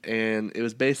Putin, and it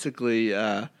was basically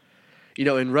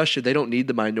in Russia they don't need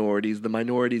the minorities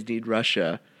need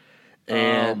Russia.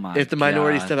 And my if the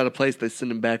minorities God. step out of place, they send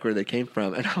them back where they came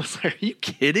from. And I was like, are you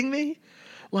kidding me?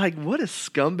 Like, what a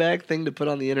scumbag thing to put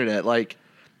on the internet. Like,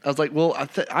 I was like, well,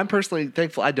 I'm personally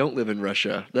thankful I don't live in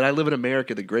Russia, that I live in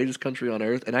America, the greatest country on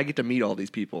earth, and I get to meet all these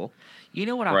people. You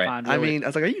know what I Right. find? I Really, mean, I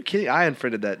was like, are you kidding? I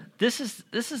unfriended that. this is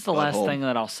the last Butthole. thing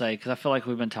that I'll say because I feel like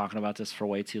we've been talking about this for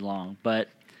way too long. But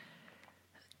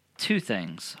two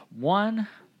things. One,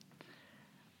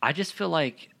 I just feel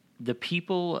like the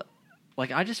people,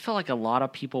 I just feel like a lot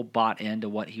of people bought into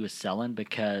what he was selling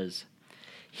because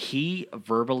he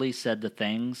verbally said the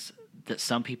things that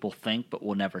some people think but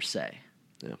will never say.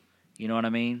 Yeah. You know what I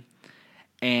mean?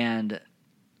 And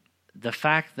the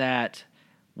fact that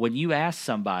when you ask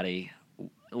somebody,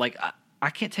 I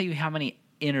can't tell you how many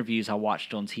interviews I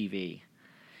watched on TV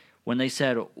when they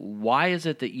said, why is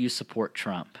it that you support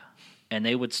Trump? And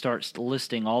they would start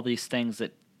listing all these things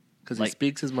that, Because he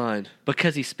speaks his mind.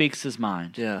 because he speaks his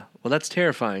mind. Yeah. Well, that's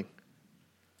terrifying.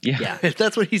 Yeah. If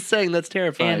that's what he's saying, that's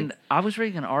terrifying. And I was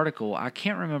reading an article, I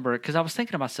can't remember, because I was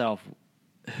thinking to myself,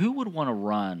 who would want to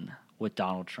run with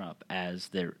Donald Trump as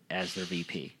their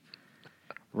VP?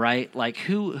 Right? Like,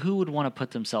 who would want to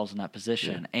put themselves in that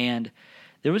position? Yeah. And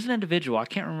there was an individual, I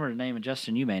can't remember the name, and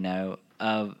Justin, you may know,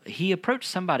 he approached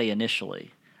somebody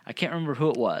initially. I can't remember who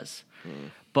it was.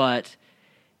 But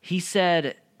he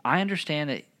said, I understand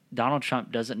that Donald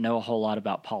Trump doesn't know a whole lot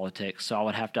about politics, so I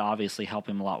would have to obviously help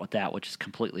him a lot with that, which is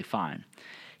completely fine.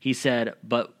 He said,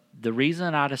 but the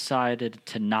reason I decided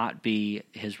to not be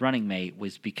his running mate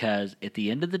was because at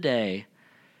the end of the day,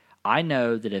 I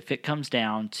know that if it comes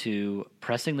down to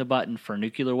pressing the button for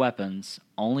nuclear weapons,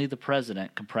 only the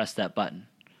president can press that button.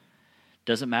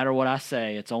 Doesn't matter what I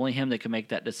say; it's only him that can make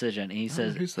that decision. And he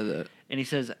says, Who said that? And he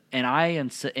says, and I,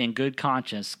 in good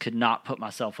conscience, could not put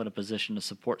myself in a position to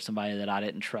support somebody that I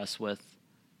didn't trust with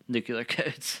nuclear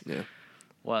codes. Yeah.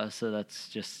 Well, so that's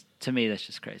just, to me, that's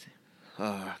just crazy.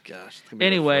 Oh gosh. It's gonna be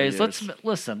Anyways, rough 4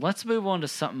 years. let's move on to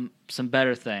some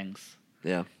better things.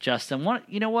 Yeah. Justin,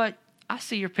 you know what? I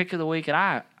see your pick of the week, and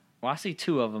I see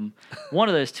two of them. One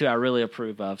of those two I really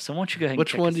approve of. So why don't you go ahead and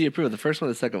Which pick one us- do you approve? The first one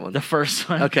or the second one? The first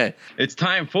one. Okay. It's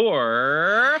time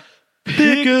for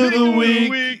Pick of the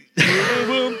week.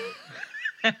 Boom.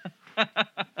 Is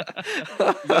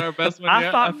that our best one I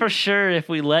yet? thought for sure if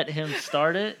we let him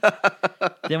start it,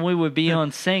 then we would be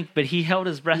on sync. But he held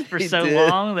his breath for He so did.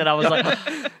 long that I was like,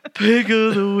 pick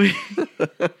of the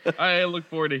week. I look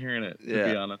forward to hearing it, to be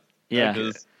Yeah. honest. Yeah.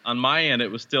 Because on my end, it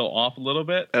was still off a little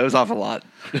bit. It was off a lot.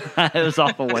 It was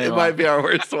awful way It long. might be our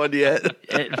worst one yet.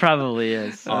 It probably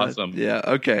is. Awesome. Yeah.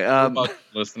 Okay. Fuck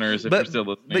listeners, if you're still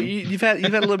listening. But you've had a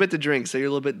little bit to drink, so you're a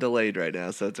little bit delayed right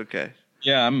now, so it's okay.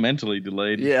 Yeah, I'm mentally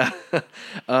delayed. Yeah.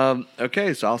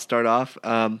 Okay, so I'll start off.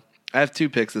 I have 2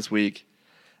 picks this week.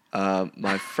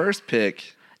 My first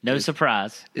pick No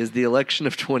surprise. is the election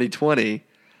of 2020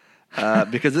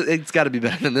 because it's got to be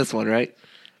better than this one, right?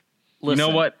 You Listen,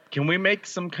 know what? Can we make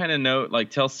some kind of note,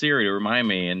 like tell Siri to remind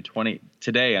me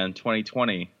today on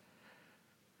 2020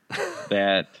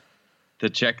 that to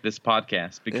check this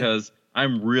podcast because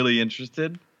I'm really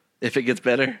interested. If it gets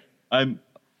better. I'm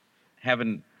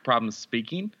having problems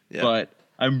speaking, Yeah. but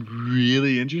I'm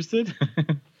really interested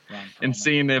in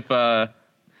seeing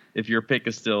if your pick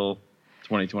is still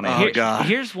 2020. Oh, God.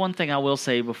 Here's one thing I will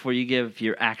say before you give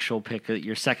your actual pick,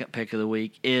 your second pick of the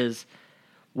week is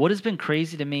what has been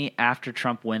crazy to me after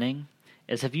Trump winning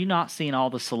is have you not seen all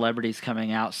the celebrities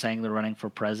coming out saying they're running for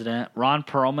president? Ron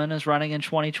Perlman is running in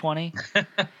 2020.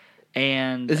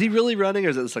 And Is he really running, or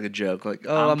is it just like a joke? Like,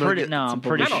 oh, I'm gonna pretty- get no, some I'm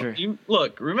pretty publicity? sure.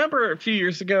 Look, remember a few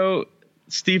years ago,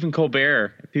 Stephen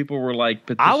Colbert? People were like,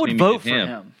 I would petitioning vote to for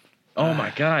him. Oh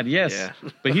my God, yes, Yeah.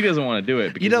 but he doesn't want to do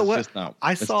it because You know it's what? just not.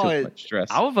 I it's saw too it- much stress.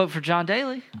 I would vote for John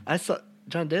Daly. I saw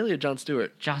John Daly or John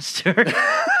Stewart. John Stewart.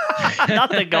 Not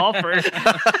the golfer.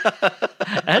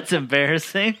 That's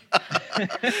embarrassing.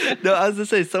 No, I was gonna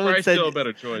say someone Probably said still a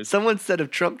better choice. Someone said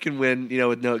if Trump can win,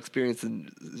 with no experience,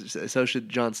 and so should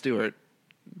John Stewart,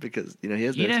 because he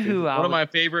has no You know experience. who I One of would- my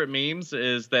favorite memes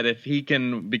is that if he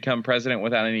can become president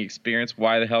without any experience,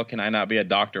 why the hell can I not be a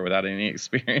doctor without any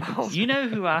experience? You know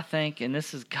who I think, and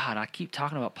this is God. I keep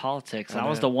talking about politics. And I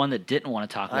was know. the one that didn't want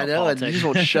to talk about I know, and politics. you just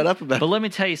won't shut up about But it. let me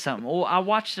tell you something. Well, I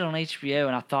watched it on HBO,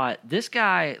 and I thought this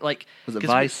guy, like, Was it 'cause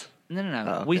Vice? No.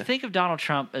 Oh, We okay. think of Donald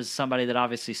Trump as somebody that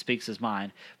obviously speaks his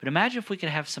mind. But imagine if we could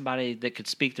have somebody that could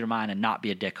speak their mind and not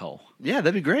be a dickhole. Yeah,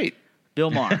 that'd be great.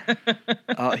 Bill Maher,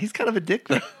 He's kind of a dick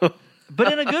though.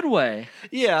 but in a good way.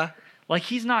 Yeah, Like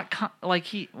he's not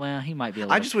he might be a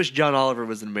little. I just wish John Oliver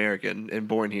was an American and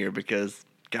born here because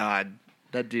God,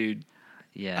 that dude,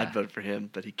 yeah. I'd vote for him,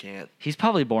 but he can't. He's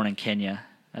probably born in Kenya.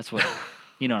 That's what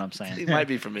you know what I'm saying. He might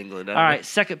be from England. I All don't right,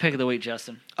 second pick of the week,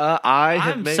 Justin. know. I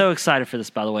have I'm made. so excited for this,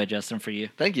 by the way, Justin, for you.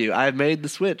 Thank you. I have made the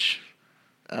switch.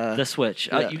 The Switch.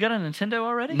 yeah. You got a Nintendo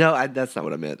already? No, that's not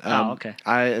what I meant. Okay.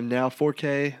 I am now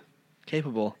 4K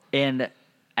capable. And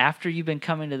after you've been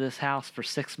coming to this house for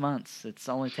 6 months, it's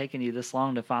only taken you this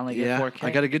long to finally get Yeah, 4K.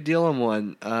 I got a good deal on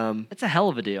one. It's a hell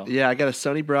of a deal. Yeah, I got a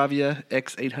Sony Bravia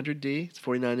X800D. It's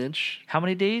 49-inch. How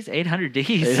many Ds? 800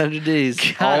 Ds.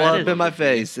 800Ds. God, all that up is- in my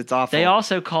face. It's awful. They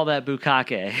also call that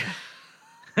bukkake.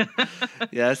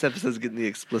 Yeah, this episode's getting the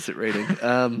explicit rating.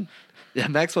 Yeah,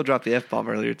 Maxwell dropped the F-bomb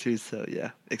earlier too, so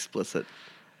yeah, explicit.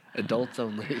 Adults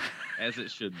only. As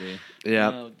it should be. Yeah.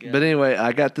 Oh, God. But anyway,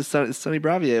 I got the Sony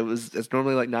Bravia. It's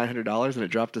normally like $900 and it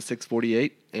dropped to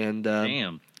 $648. And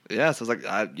Damn. yeah, so I was like, yeah,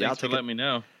 I'll Thanks for take letting it. me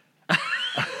know.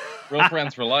 Real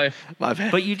friends for life. My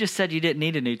bad. But you just said you didn't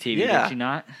need a new TV, Yeah. did you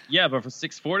not? Yeah, but for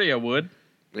 $640 I would.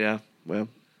 Yeah, well,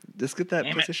 just get that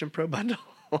Damn it. PlayStation Pro bundle.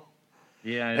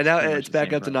 Yeah. And now pretty much it's the back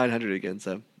same up to price. 900 again.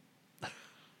 So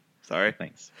sorry,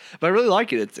 Thanks. but I really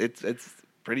like it. It's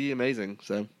pretty amazing.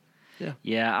 So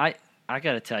Yeah, I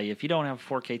got to tell you, if you don't have a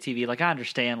 4K TV, like I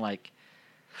understand, like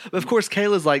but of course,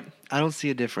 Kayla's like, I don't see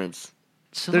a difference.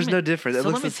 so There's let me- no difference. It so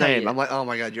looks let me the tell same. you- I'm like, oh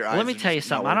my god, your eyes. Let me are tell you just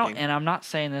not something. I don't, working. and I'm not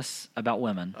saying this about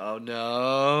women. Oh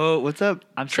no, what's up?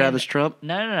 I'm saying Travis that- Trump.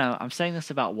 No. I'm saying this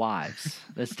about wives.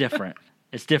 That's different.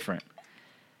 It's different.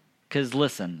 Because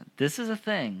listen, this is a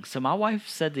thing. So my wife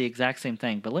said the exact same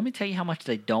thing, but let me tell you how much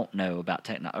they don't know about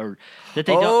technology, or that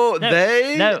they Oh, don't. No,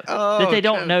 they? no, Oh, that they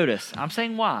don't Travis. notice. I'm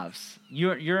saying wives.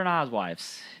 You're and I's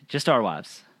wives, just our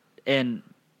wives. and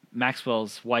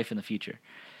Maxwell's wife in the future,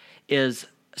 is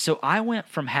so I went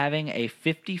from having a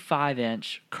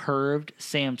 55-inch curved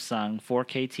Samsung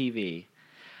 4K TV.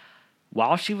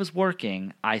 While she was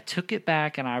working, I took it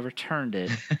back and I returned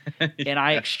it, and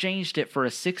I exchanged it for a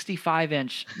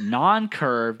 65-inch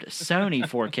non-curved Sony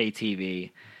 4K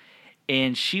TV.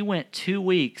 And she went 2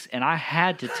 weeks, and I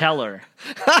had to tell her.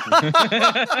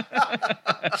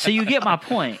 So you get my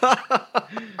point.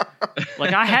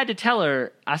 Like, I had to tell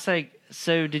her. I say,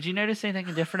 so did you notice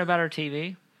anything different about her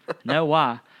TV? No,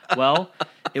 why? Well,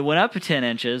 it went up to 10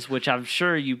 inches, which I'm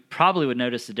sure you probably would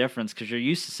notice the difference because you're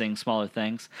used to seeing smaller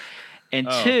things. And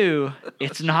two,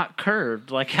 it's not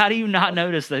curved. Like, how do you not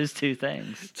notice those two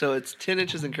things? So it's 10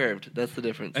 inches and curved. That's the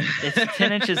difference. It's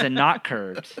 10 inches and not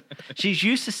curved. She's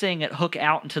used to seeing it hook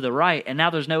out and to the right, and now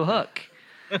there's no hook.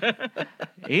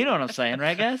 You know what I'm saying,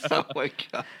 right, guys? Oh, my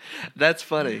God. That's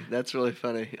funny. That's really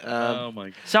funny. Oh, my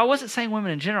God. So I wasn't saying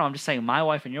women in general. I'm just saying my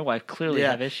wife and your wife clearly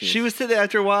have issues. She was sitting there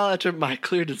after a while, after my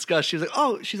clear discuss. She was like,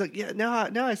 oh, she's like, yeah,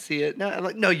 now I see it. Now I'm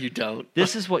like, no, you don't.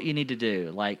 This is what you need to do.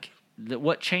 Like,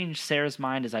 what changed Sarah's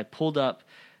mind is I pulled up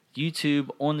YouTube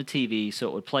on the TV so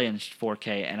it would play in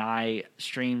 4K, and I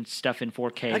streamed stuff in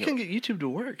 4K. I can get YouTube to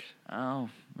work. Oh,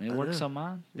 it works on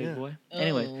mine, big Yeah. boy.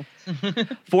 Anyway,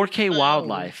 4K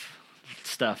wildlife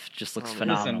stuff just looks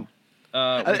phenomenal.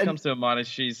 Listen, when it comes to Amada,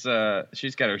 she's got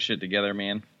her shit together,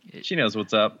 man. She knows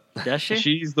what's up. Does she?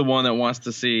 She's the one that wants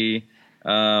to see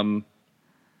Doctor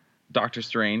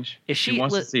Strange. Is she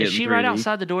wants to see it is she in right 3D.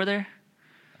 outside the door there?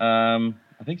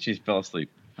 I think she fell asleep.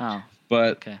 Oh,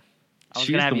 But okay. I was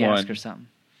she's gonna have the you one. ask her something.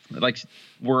 Like,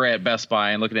 we're at Best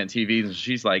Buy and looking at TVs, and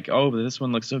she's like, "Oh, but this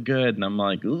one looks so good," and I'm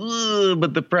like, "Ugh,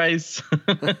 but the price."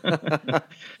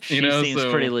 She seems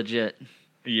pretty legit.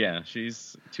 Yeah,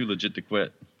 she's too legit to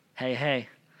quit. Hey.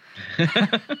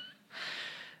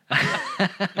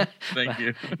 Thank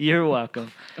you. You're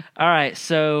welcome. All right,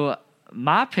 so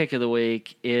my pick of the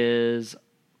week is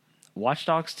Watch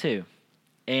Dogs 2.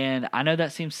 And I know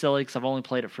that seems silly because I've only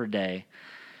played it for a day.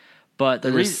 But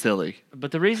That is silly.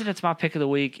 But the reason it's my pick of the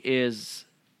week is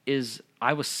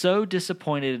I was so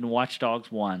disappointed in Watch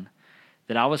Dogs 1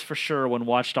 that I was for sure when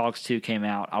Watch Dogs 2 came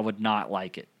out, I would not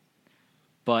like it.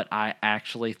 But I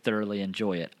actually thoroughly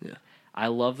enjoy it. Yeah. I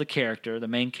love the character. The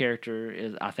main character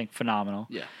is, I think, phenomenal.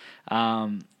 Yeah.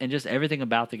 And just everything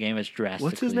about the game is drastically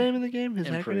What's his name in the game? His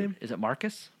hacker improved. name? Is it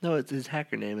Marcus? No, it's his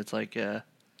hacker name. It's like, Oh,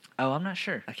 I'm not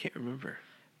sure. I can't remember.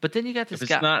 But then you got If this it's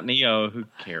guy. not Neo, who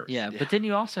cares? Yeah, but then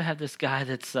you also have this guy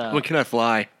that's. When can I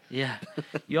fly? Yeah.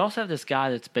 You also have this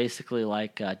guy that's basically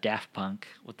like Daft Punk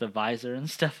with the visor and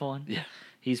stuff on. Yeah.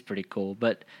 He's pretty cool.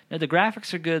 But no, the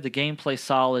graphics are good. The gameplay's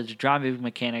solid. The driving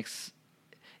mechanics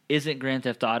isn't Grand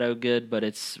Theft Auto good, but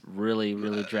it's really,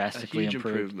 really drastically a huge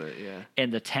improved. improvement, yeah.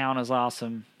 And the town is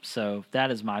awesome. So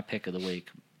that is my pick of the week.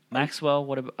 Maxwell,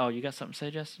 what about? Oh, you got something to say,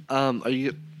 Justin?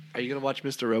 Are you gonna watch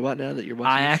Mr. Robot now that you're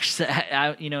watching? I this?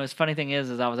 actually, his funny thing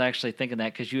is I was actually thinking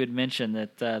that because you had mentioned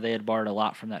that they had borrowed a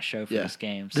lot from that show for this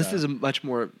game. So. This is much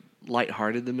more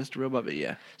lighthearted than Mr. Robot, but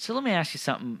yeah. So let me ask you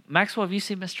something, Maxwell. Have you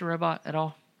seen Mr. Robot at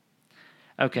all?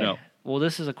 Okay. No. Well,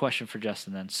 this is a question for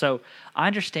Justin then. So I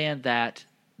understand that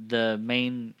the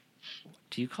main.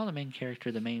 Do you call the main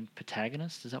character the main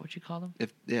protagonist? Is that what you call them?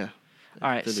 All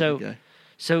right,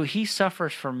 So he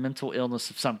suffers from mental illness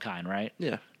of some kind, right?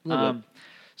 yeah, a little bit.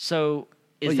 So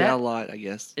is Well, that yeah, a lot, I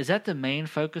guess. is that the main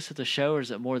focus of the show, or is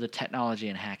it more the technology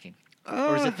and hacking?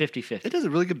 Or is it 50-50? It does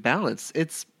a really good balance.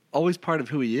 It's always part of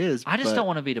who he is. I just but- don't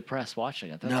want to be depressed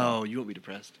watching it. That's all. No, you won't be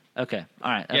depressed. Okay.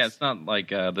 All right. Yeah, it's not like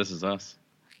This Is Us.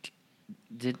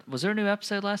 Was there a new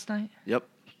episode last night? Yep.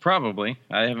 Probably.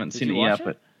 I haven't seen you it watch yet, it?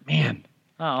 but man,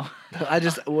 Oh. I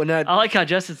just when I like how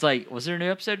Justin's like, was there a new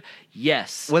episode?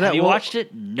 Yes. When Have I- you well- watched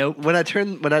it? Nope. when I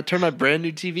turned my brand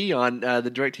new TV on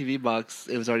the DirecTV box,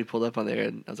 it was already pulled up on there,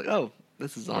 and I was like, oh,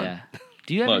 this is on. Yeah.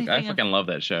 Do you have look, I anything? fucking love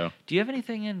that show. Do you have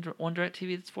anything in on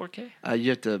DirecTV that's 4K? You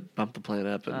have to bump the plan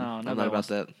up, and Oh, I'm nobody not about wants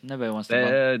that. Nobody wants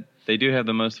to. Bump. They do have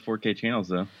the most 4K channels,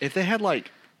 though. If they had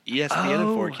like ESPN in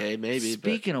 4K, maybe.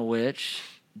 Speaking of which,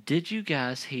 did you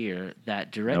guys hear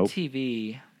that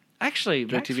DirecTV? Actually,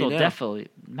 DirecTV Maxwell now. definitely.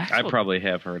 I Maxwell, probably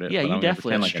have heard it. Yeah, but you I'm gonna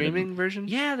definitely pretend have like I didn't. streaming version.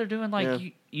 Yeah, they're doing like Yeah.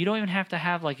 you don't even have to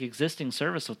have like existing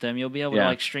service with them. You'll be able to Yeah.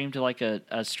 like stream to like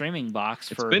a streaming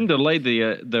box It's for. been delayed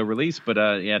the release, but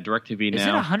yeah, DirecTV Is it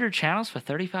now. 100 channels for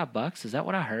 $35? Is that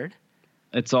what I heard?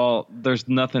 It's all there's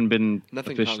nothing been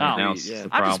Nothing officially concrete, announced. yeah. is the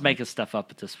I'm just problem. making stuff up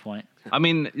at this point. I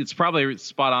mean, it's probably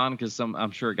spot on because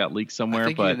I'm sure it got leaked I somewhere,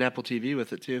 think you get but an Apple TV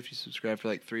with it too if you subscribe for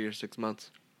like 3 or 6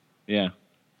 months. yeah.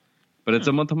 But it's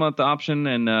a month-to-month option,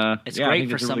 and It's yeah, I great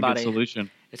think for it's a really somebody- good solution.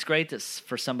 It's great that's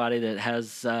for somebody that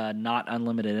has not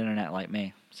unlimited internet like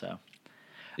me. So,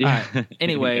 Yeah. all right.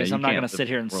 Anyways, Yeah, I'm you not can't going to live sit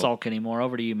here in and the world. sulk anymore.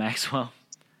 Over to you, Maxwell.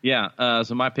 Yeah.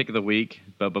 So my pick of the week,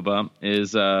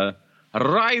 is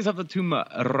Rise of the Tomb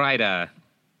Raider.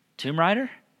 Tomb Raider?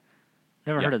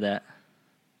 Never Yeah. heard of that.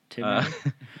 Tomb Raider?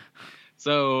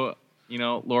 So,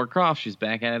 Laura Croft, she's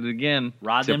back at it again.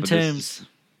 Rod Except them for this tombs.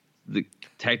 is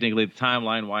technically, the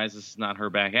timeline-wise, this is not her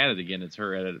back at it again. It's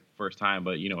her at it first time,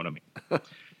 but you know what I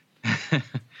mean.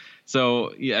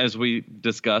 So, yeah, as we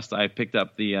discussed, I picked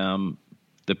up the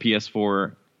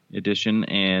PS4 edition,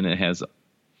 and it has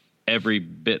every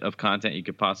bit of content you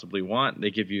could possibly want.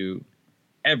 They give you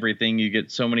everything. You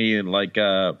get so many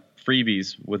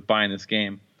freebies with buying this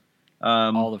game.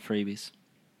 All the freebies.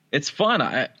 It's fun.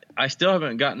 I still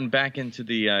haven't gotten back into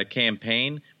the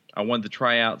campaign. I wanted to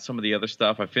try out some of the other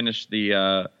stuff. I finished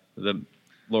the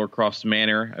Laura Croft's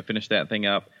Manor. I finished that thing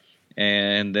up,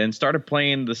 and then started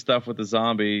playing the stuff with the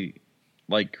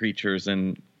zombie-like creatures,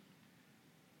 and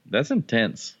that's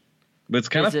intense. But it's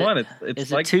kind of fun. It's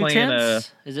Is like it two playing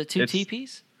tenths? Is it two it's-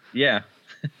 TPs? Yeah.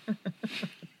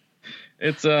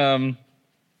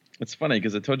 It's funny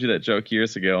because I told you that joke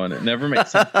years ago, and it never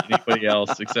makes sense to anybody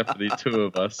else except for the two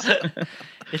of us.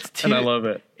 It's And two. I love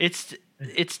it.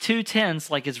 It's two tenths,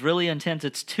 like it's really intense.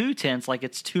 It's two tenths, like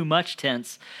it's too much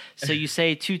tense. So you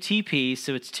say two TPs,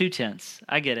 so it's two tenths.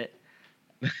 I get it.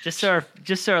 Just so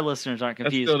our listeners aren't That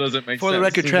confused. still doesn't make For sense. the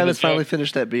record, Even Travis the joke. finally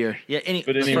finished that beer. Yeah.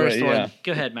 But the anyway, first yeah. one.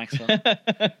 Go ahead, Maxwell.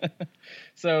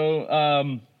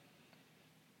 So,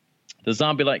 the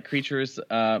zombie-like creatures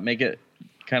make it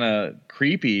kind of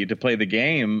creepy to play the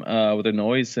game with the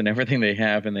noise and everything they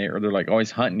have, and they're like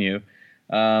always hunting you.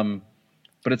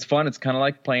 But it's fun. It's kind of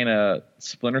like playing a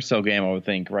Splinter Cell game, I would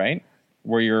think, right?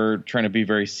 Where you're trying to be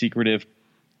very secretive.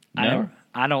 No?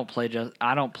 I don't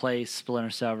play Splinter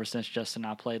Cell ever since Justin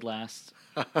and I played last.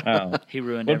 Oh. He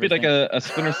ruined Would it be everything. like a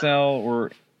Splinter Cell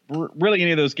or really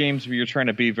any of those games where you're trying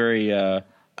to be very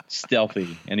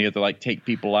stealthy and you have to like take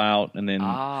people out and then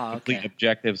complete okay.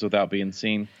 objectives without being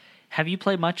seen? Have you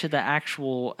played much of the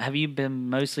actual? Have you been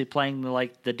mostly playing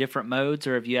the different modes,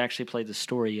 or have you actually played the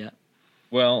story yet?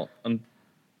 Well,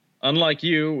 unlike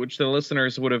you, which the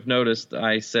listeners would have noticed,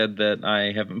 I said that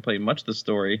I haven't played much of the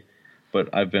story, but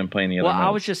I've been playing the other Well, I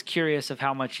modes. was just curious of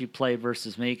how much you played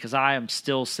versus me, because I am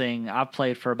still seeing. I've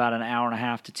played for about an hour and a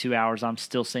half to 2 hours. I'm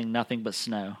still seeing nothing but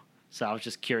snow. So I was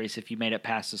just curious if you made it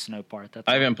past the snow part. That's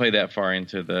I all. haven't played that far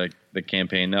into the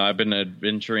campaign. No, I've been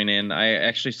adventuring in. I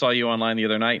actually saw you online the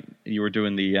other night. You were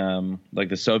doing the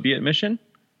the Soviet mission,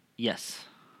 Yes.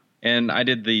 and I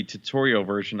did the tutorial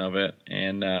version of it.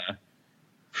 And man,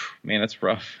 it's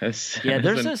rough. Yeah, it's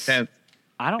there's this. intense.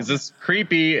 I don't. Because it's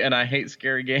creepy, and I hate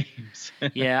scary games.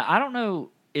 Yeah, I don't know.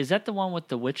 Is that the one with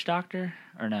the witch doctor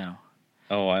or no?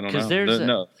 Oh, I don't know. Because there's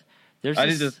No, there's I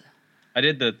this, did I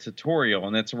did the tutorial,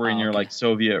 and that's where Oh, you're okay. like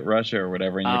Soviet Russia or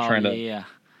whatever, and you're trying to yeah.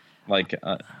 like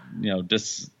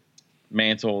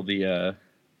dismantle the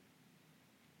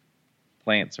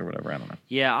plants or whatever. I don't know.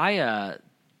 Yeah,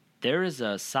 there is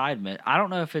a side mission. I don't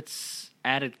know if it's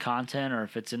added content or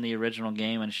if it's in the original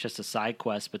game and it's just a side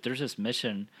quest, but there's this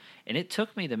mission, and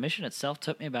the mission itself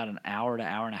took me about an hour to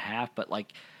hour and a half, but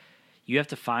like you have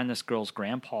to find this girl's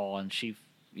grandpa, and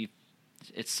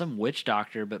it's some witch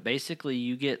doctor, but basically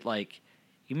you get like,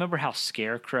 you remember how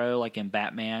Scarecrow, like in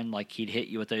Batman, like he'd hit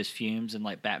you with those fumes and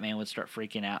like Batman would start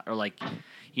freaking out, or like,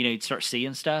 you'd start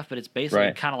seeing stuff, but it's basically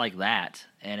Right. kind of like that,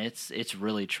 and it's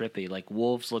really trippy. Like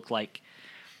wolves look like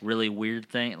really weird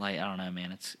thing. Like, I don't know,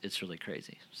 man, it's really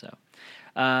crazy. So,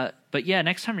 but yeah,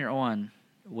 next time you're on,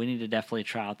 we need to definitely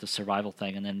try out the survival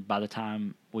thing, and then by the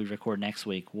time we record next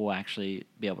week, we'll actually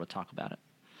be able to talk about it.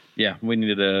 Yeah, we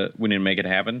need to make it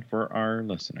happen for our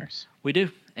listeners, We do,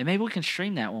 and maybe we can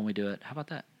stream that when we do it. How about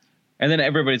that? and then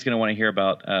everybody's going to want to hear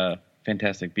about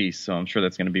Fantastic Beasts. So I'm sure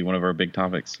that's going to be one of our big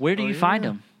topics. Where do Oh, you find yeah.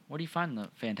 them? Where do you find the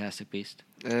Fantastic Beast?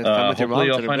 And fun with your Hopefully,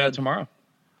 mom I'll to find bed. out tomorrow.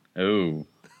 Oh,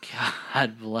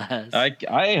 God bless.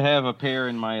 I have a pair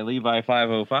in my Levi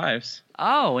 505s.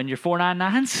 Oh, and your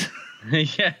 499s?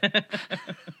 Yeah.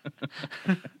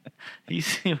 You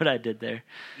see what I did there?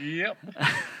 Yep.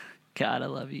 God, I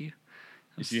love you.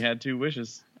 If you had two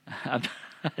wishes. I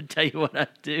tell you what I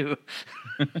do.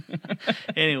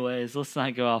 Anyways, let's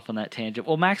not go off on that tangent.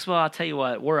 Well, Maxwell, I'll tell you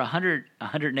what. We're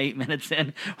 108 minutes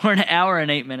in. We're an hour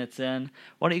and 8 minutes in.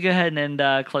 Why don't you go ahead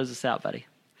and close us out, buddy?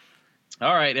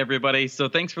 All right, everybody. So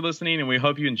thanks for listening, and we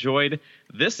hope you enjoyed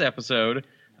this episode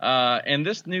and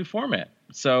this new format.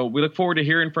 So we look forward to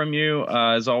hearing from you.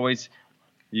 As always,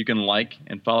 you can like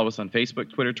and follow us on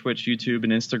Facebook, Twitter, Twitch, YouTube,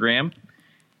 and Instagram.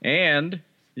 And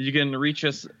You can reach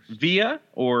us via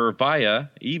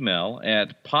email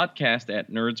at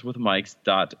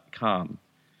podcast@nerdswithmikes.com.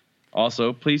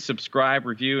 Also, please subscribe,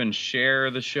 review, and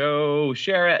share the show.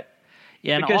 Share it.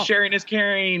 Yeah, Because sharing is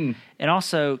caring. And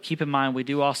also, keep in mind, we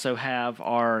do also have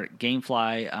our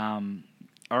GameFly,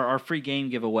 our free game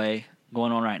giveaway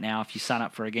going on right now. If you sign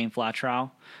up for a GameFly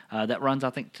trial, that runs, I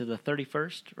think, to the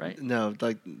 31st, right? No,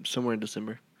 like somewhere in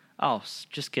December. Oh,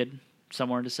 just kidding.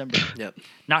 Somewhere in December. Yep.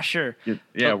 Not sure.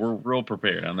 Yeah, we're real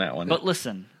prepared on that one. But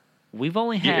listen, we've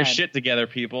only Get your had shit together,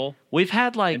 people, we've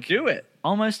had and like do it.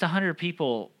 almost 100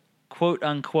 people, quote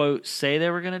unquote, say they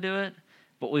were going to do it,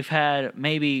 but we've had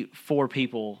maybe 4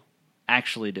 people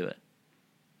actually do it.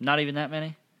 Not even that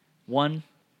many. One,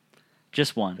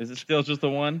 just one. Is it still just the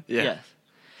one? Yeah. Yes.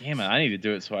 Damn it, I need to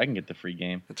do it so I can get the free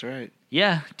game. That's right.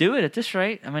 Yeah, do it at this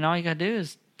rate. I mean, all you got to do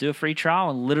is do a free trial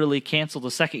and literally cancel the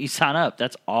second you sign up.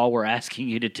 That's all we're asking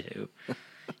you to do.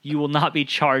 You will not be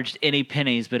charged any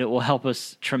pennies, but it will help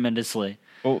us tremendously.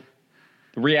 Well,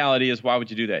 the reality is, why would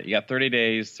you do that? You got 30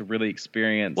 days to really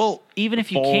experience. Well, even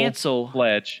if you cancel,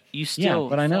 pledge, you still. Yeah,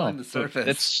 but I know Find the surface.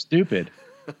 that's stupid.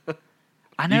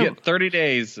 I know. You get 30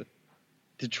 days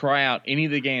to try out any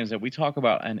of the games that we talk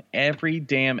about on every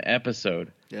damn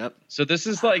episode. Yep. So this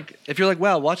is like, If you're like,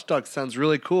 wow, Watch Dogs sounds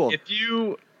really cool. if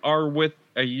you are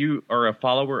a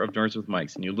follower of Nerds with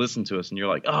Mics and you listen to us and you're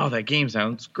like, oh, that game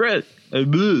sounds great. The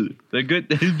good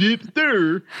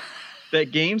that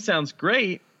game sounds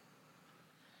great.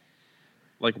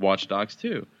 Like Watch Dogs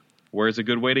 2. Where's a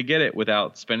good way to get it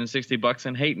without spending $60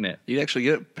 and hating it? You actually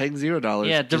get it paying $0.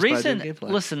 Yeah, the just by reason, doing GameFly.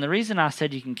 listen, the reason I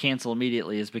said you can cancel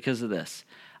immediately is because of this.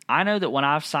 I know that when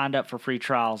I've signed up for free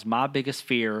trials, my biggest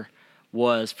fear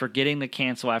was forgetting to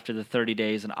cancel after the 30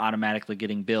 days and automatically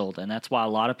getting billed. And that's why a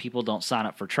lot of people don't sign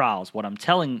up for trials. What I'm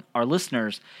telling our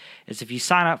listeners is if you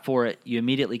sign up for it, you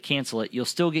immediately cancel it, you'll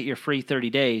still get your free 30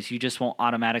 days. You just won't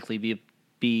automatically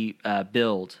be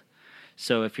billed.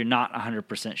 So if you're not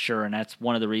 100% sure, and that's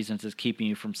one of the reasons it's keeping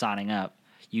you from signing up,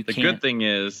 you The can't. good thing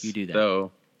is, you do that.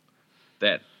 though,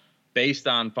 that based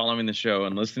on following the show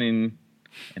and listening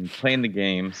and playing the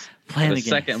games, the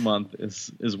second month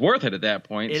is worth it at that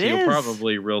point. It so you'll is.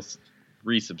 probably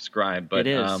resubscribe. But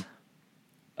It is.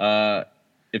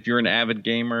 If you're an avid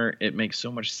gamer, it makes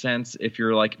so much sense. If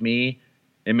you're like me,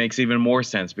 it makes even more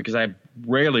sense because I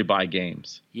rarely buy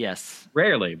games. Yes.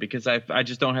 Rarely, because I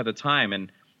just don't have the time.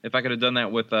 And if I could have done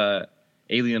that with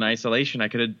Alien Isolation, I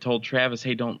could have told Travis,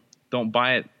 hey, don't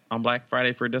buy it on Black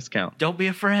Friday for a discount. Don't be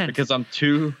a friend. Because I'm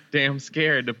too damn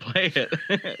scared to play it,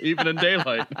 even in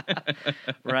daylight.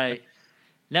 Right.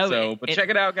 No. So, but check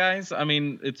it out, guys. I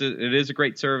mean, it is a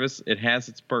great service. It has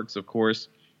its perks, of course.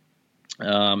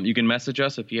 You can message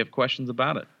us if you have questions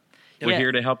about it. We're Yeah.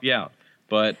 here to help you out.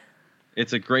 But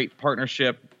it's a great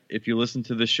partnership. If you listen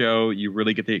to the show, you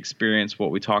really get to experience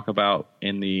what we talk about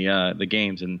in the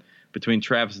games. And between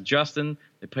Travis and Justin,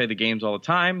 they play the games all the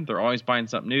time. They're always buying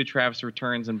something new. Travis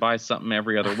returns and buys something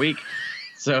every other week.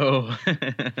 So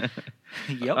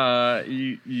Yep.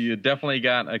 you definitely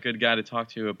got a good guy to talk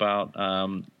to about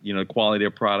quality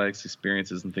of products,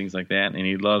 experiences, and things like that. And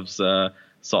he loves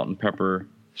salt and pepper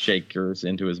shakers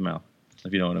into his mouth,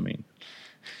 if you know what I mean.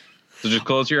 So just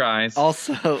close your eyes.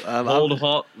 Also,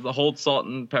 Hold salt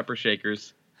and pepper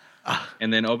shakers,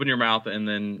 and then open your mouth, and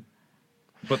then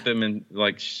put them in,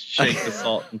 like, shake the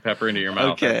salt and pepper into your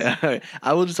mouth. okay. All right.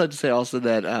 I will just like to say also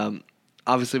that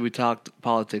obviously we talked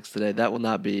politics today. That will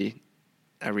not be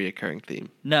a reoccurring theme.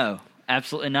 No,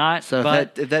 absolutely not. So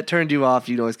but if that turned you off,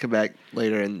 you can always come back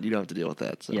later and you don't have to deal with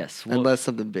that. So. Yes, unless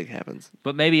something big happens.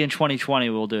 but maybe in 2020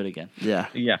 we'll do it again. Yeah.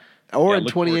 Yeah. Or Yeah, in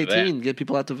look forward to 2018, get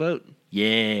people out to vote.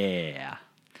 Yeah.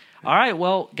 All right.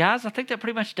 Well, guys, I think that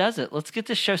pretty much does it. Let's get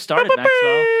this show started,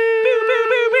 Maxwell.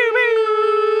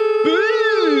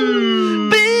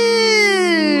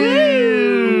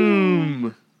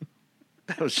 Boom!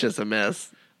 That was just a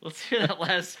mess. Let's hear that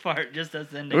last part just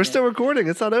as ending. We're still recording.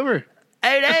 It's not over.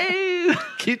 Hey,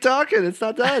 Keep talking. It's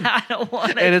not done. I don't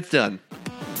want And it. it's done.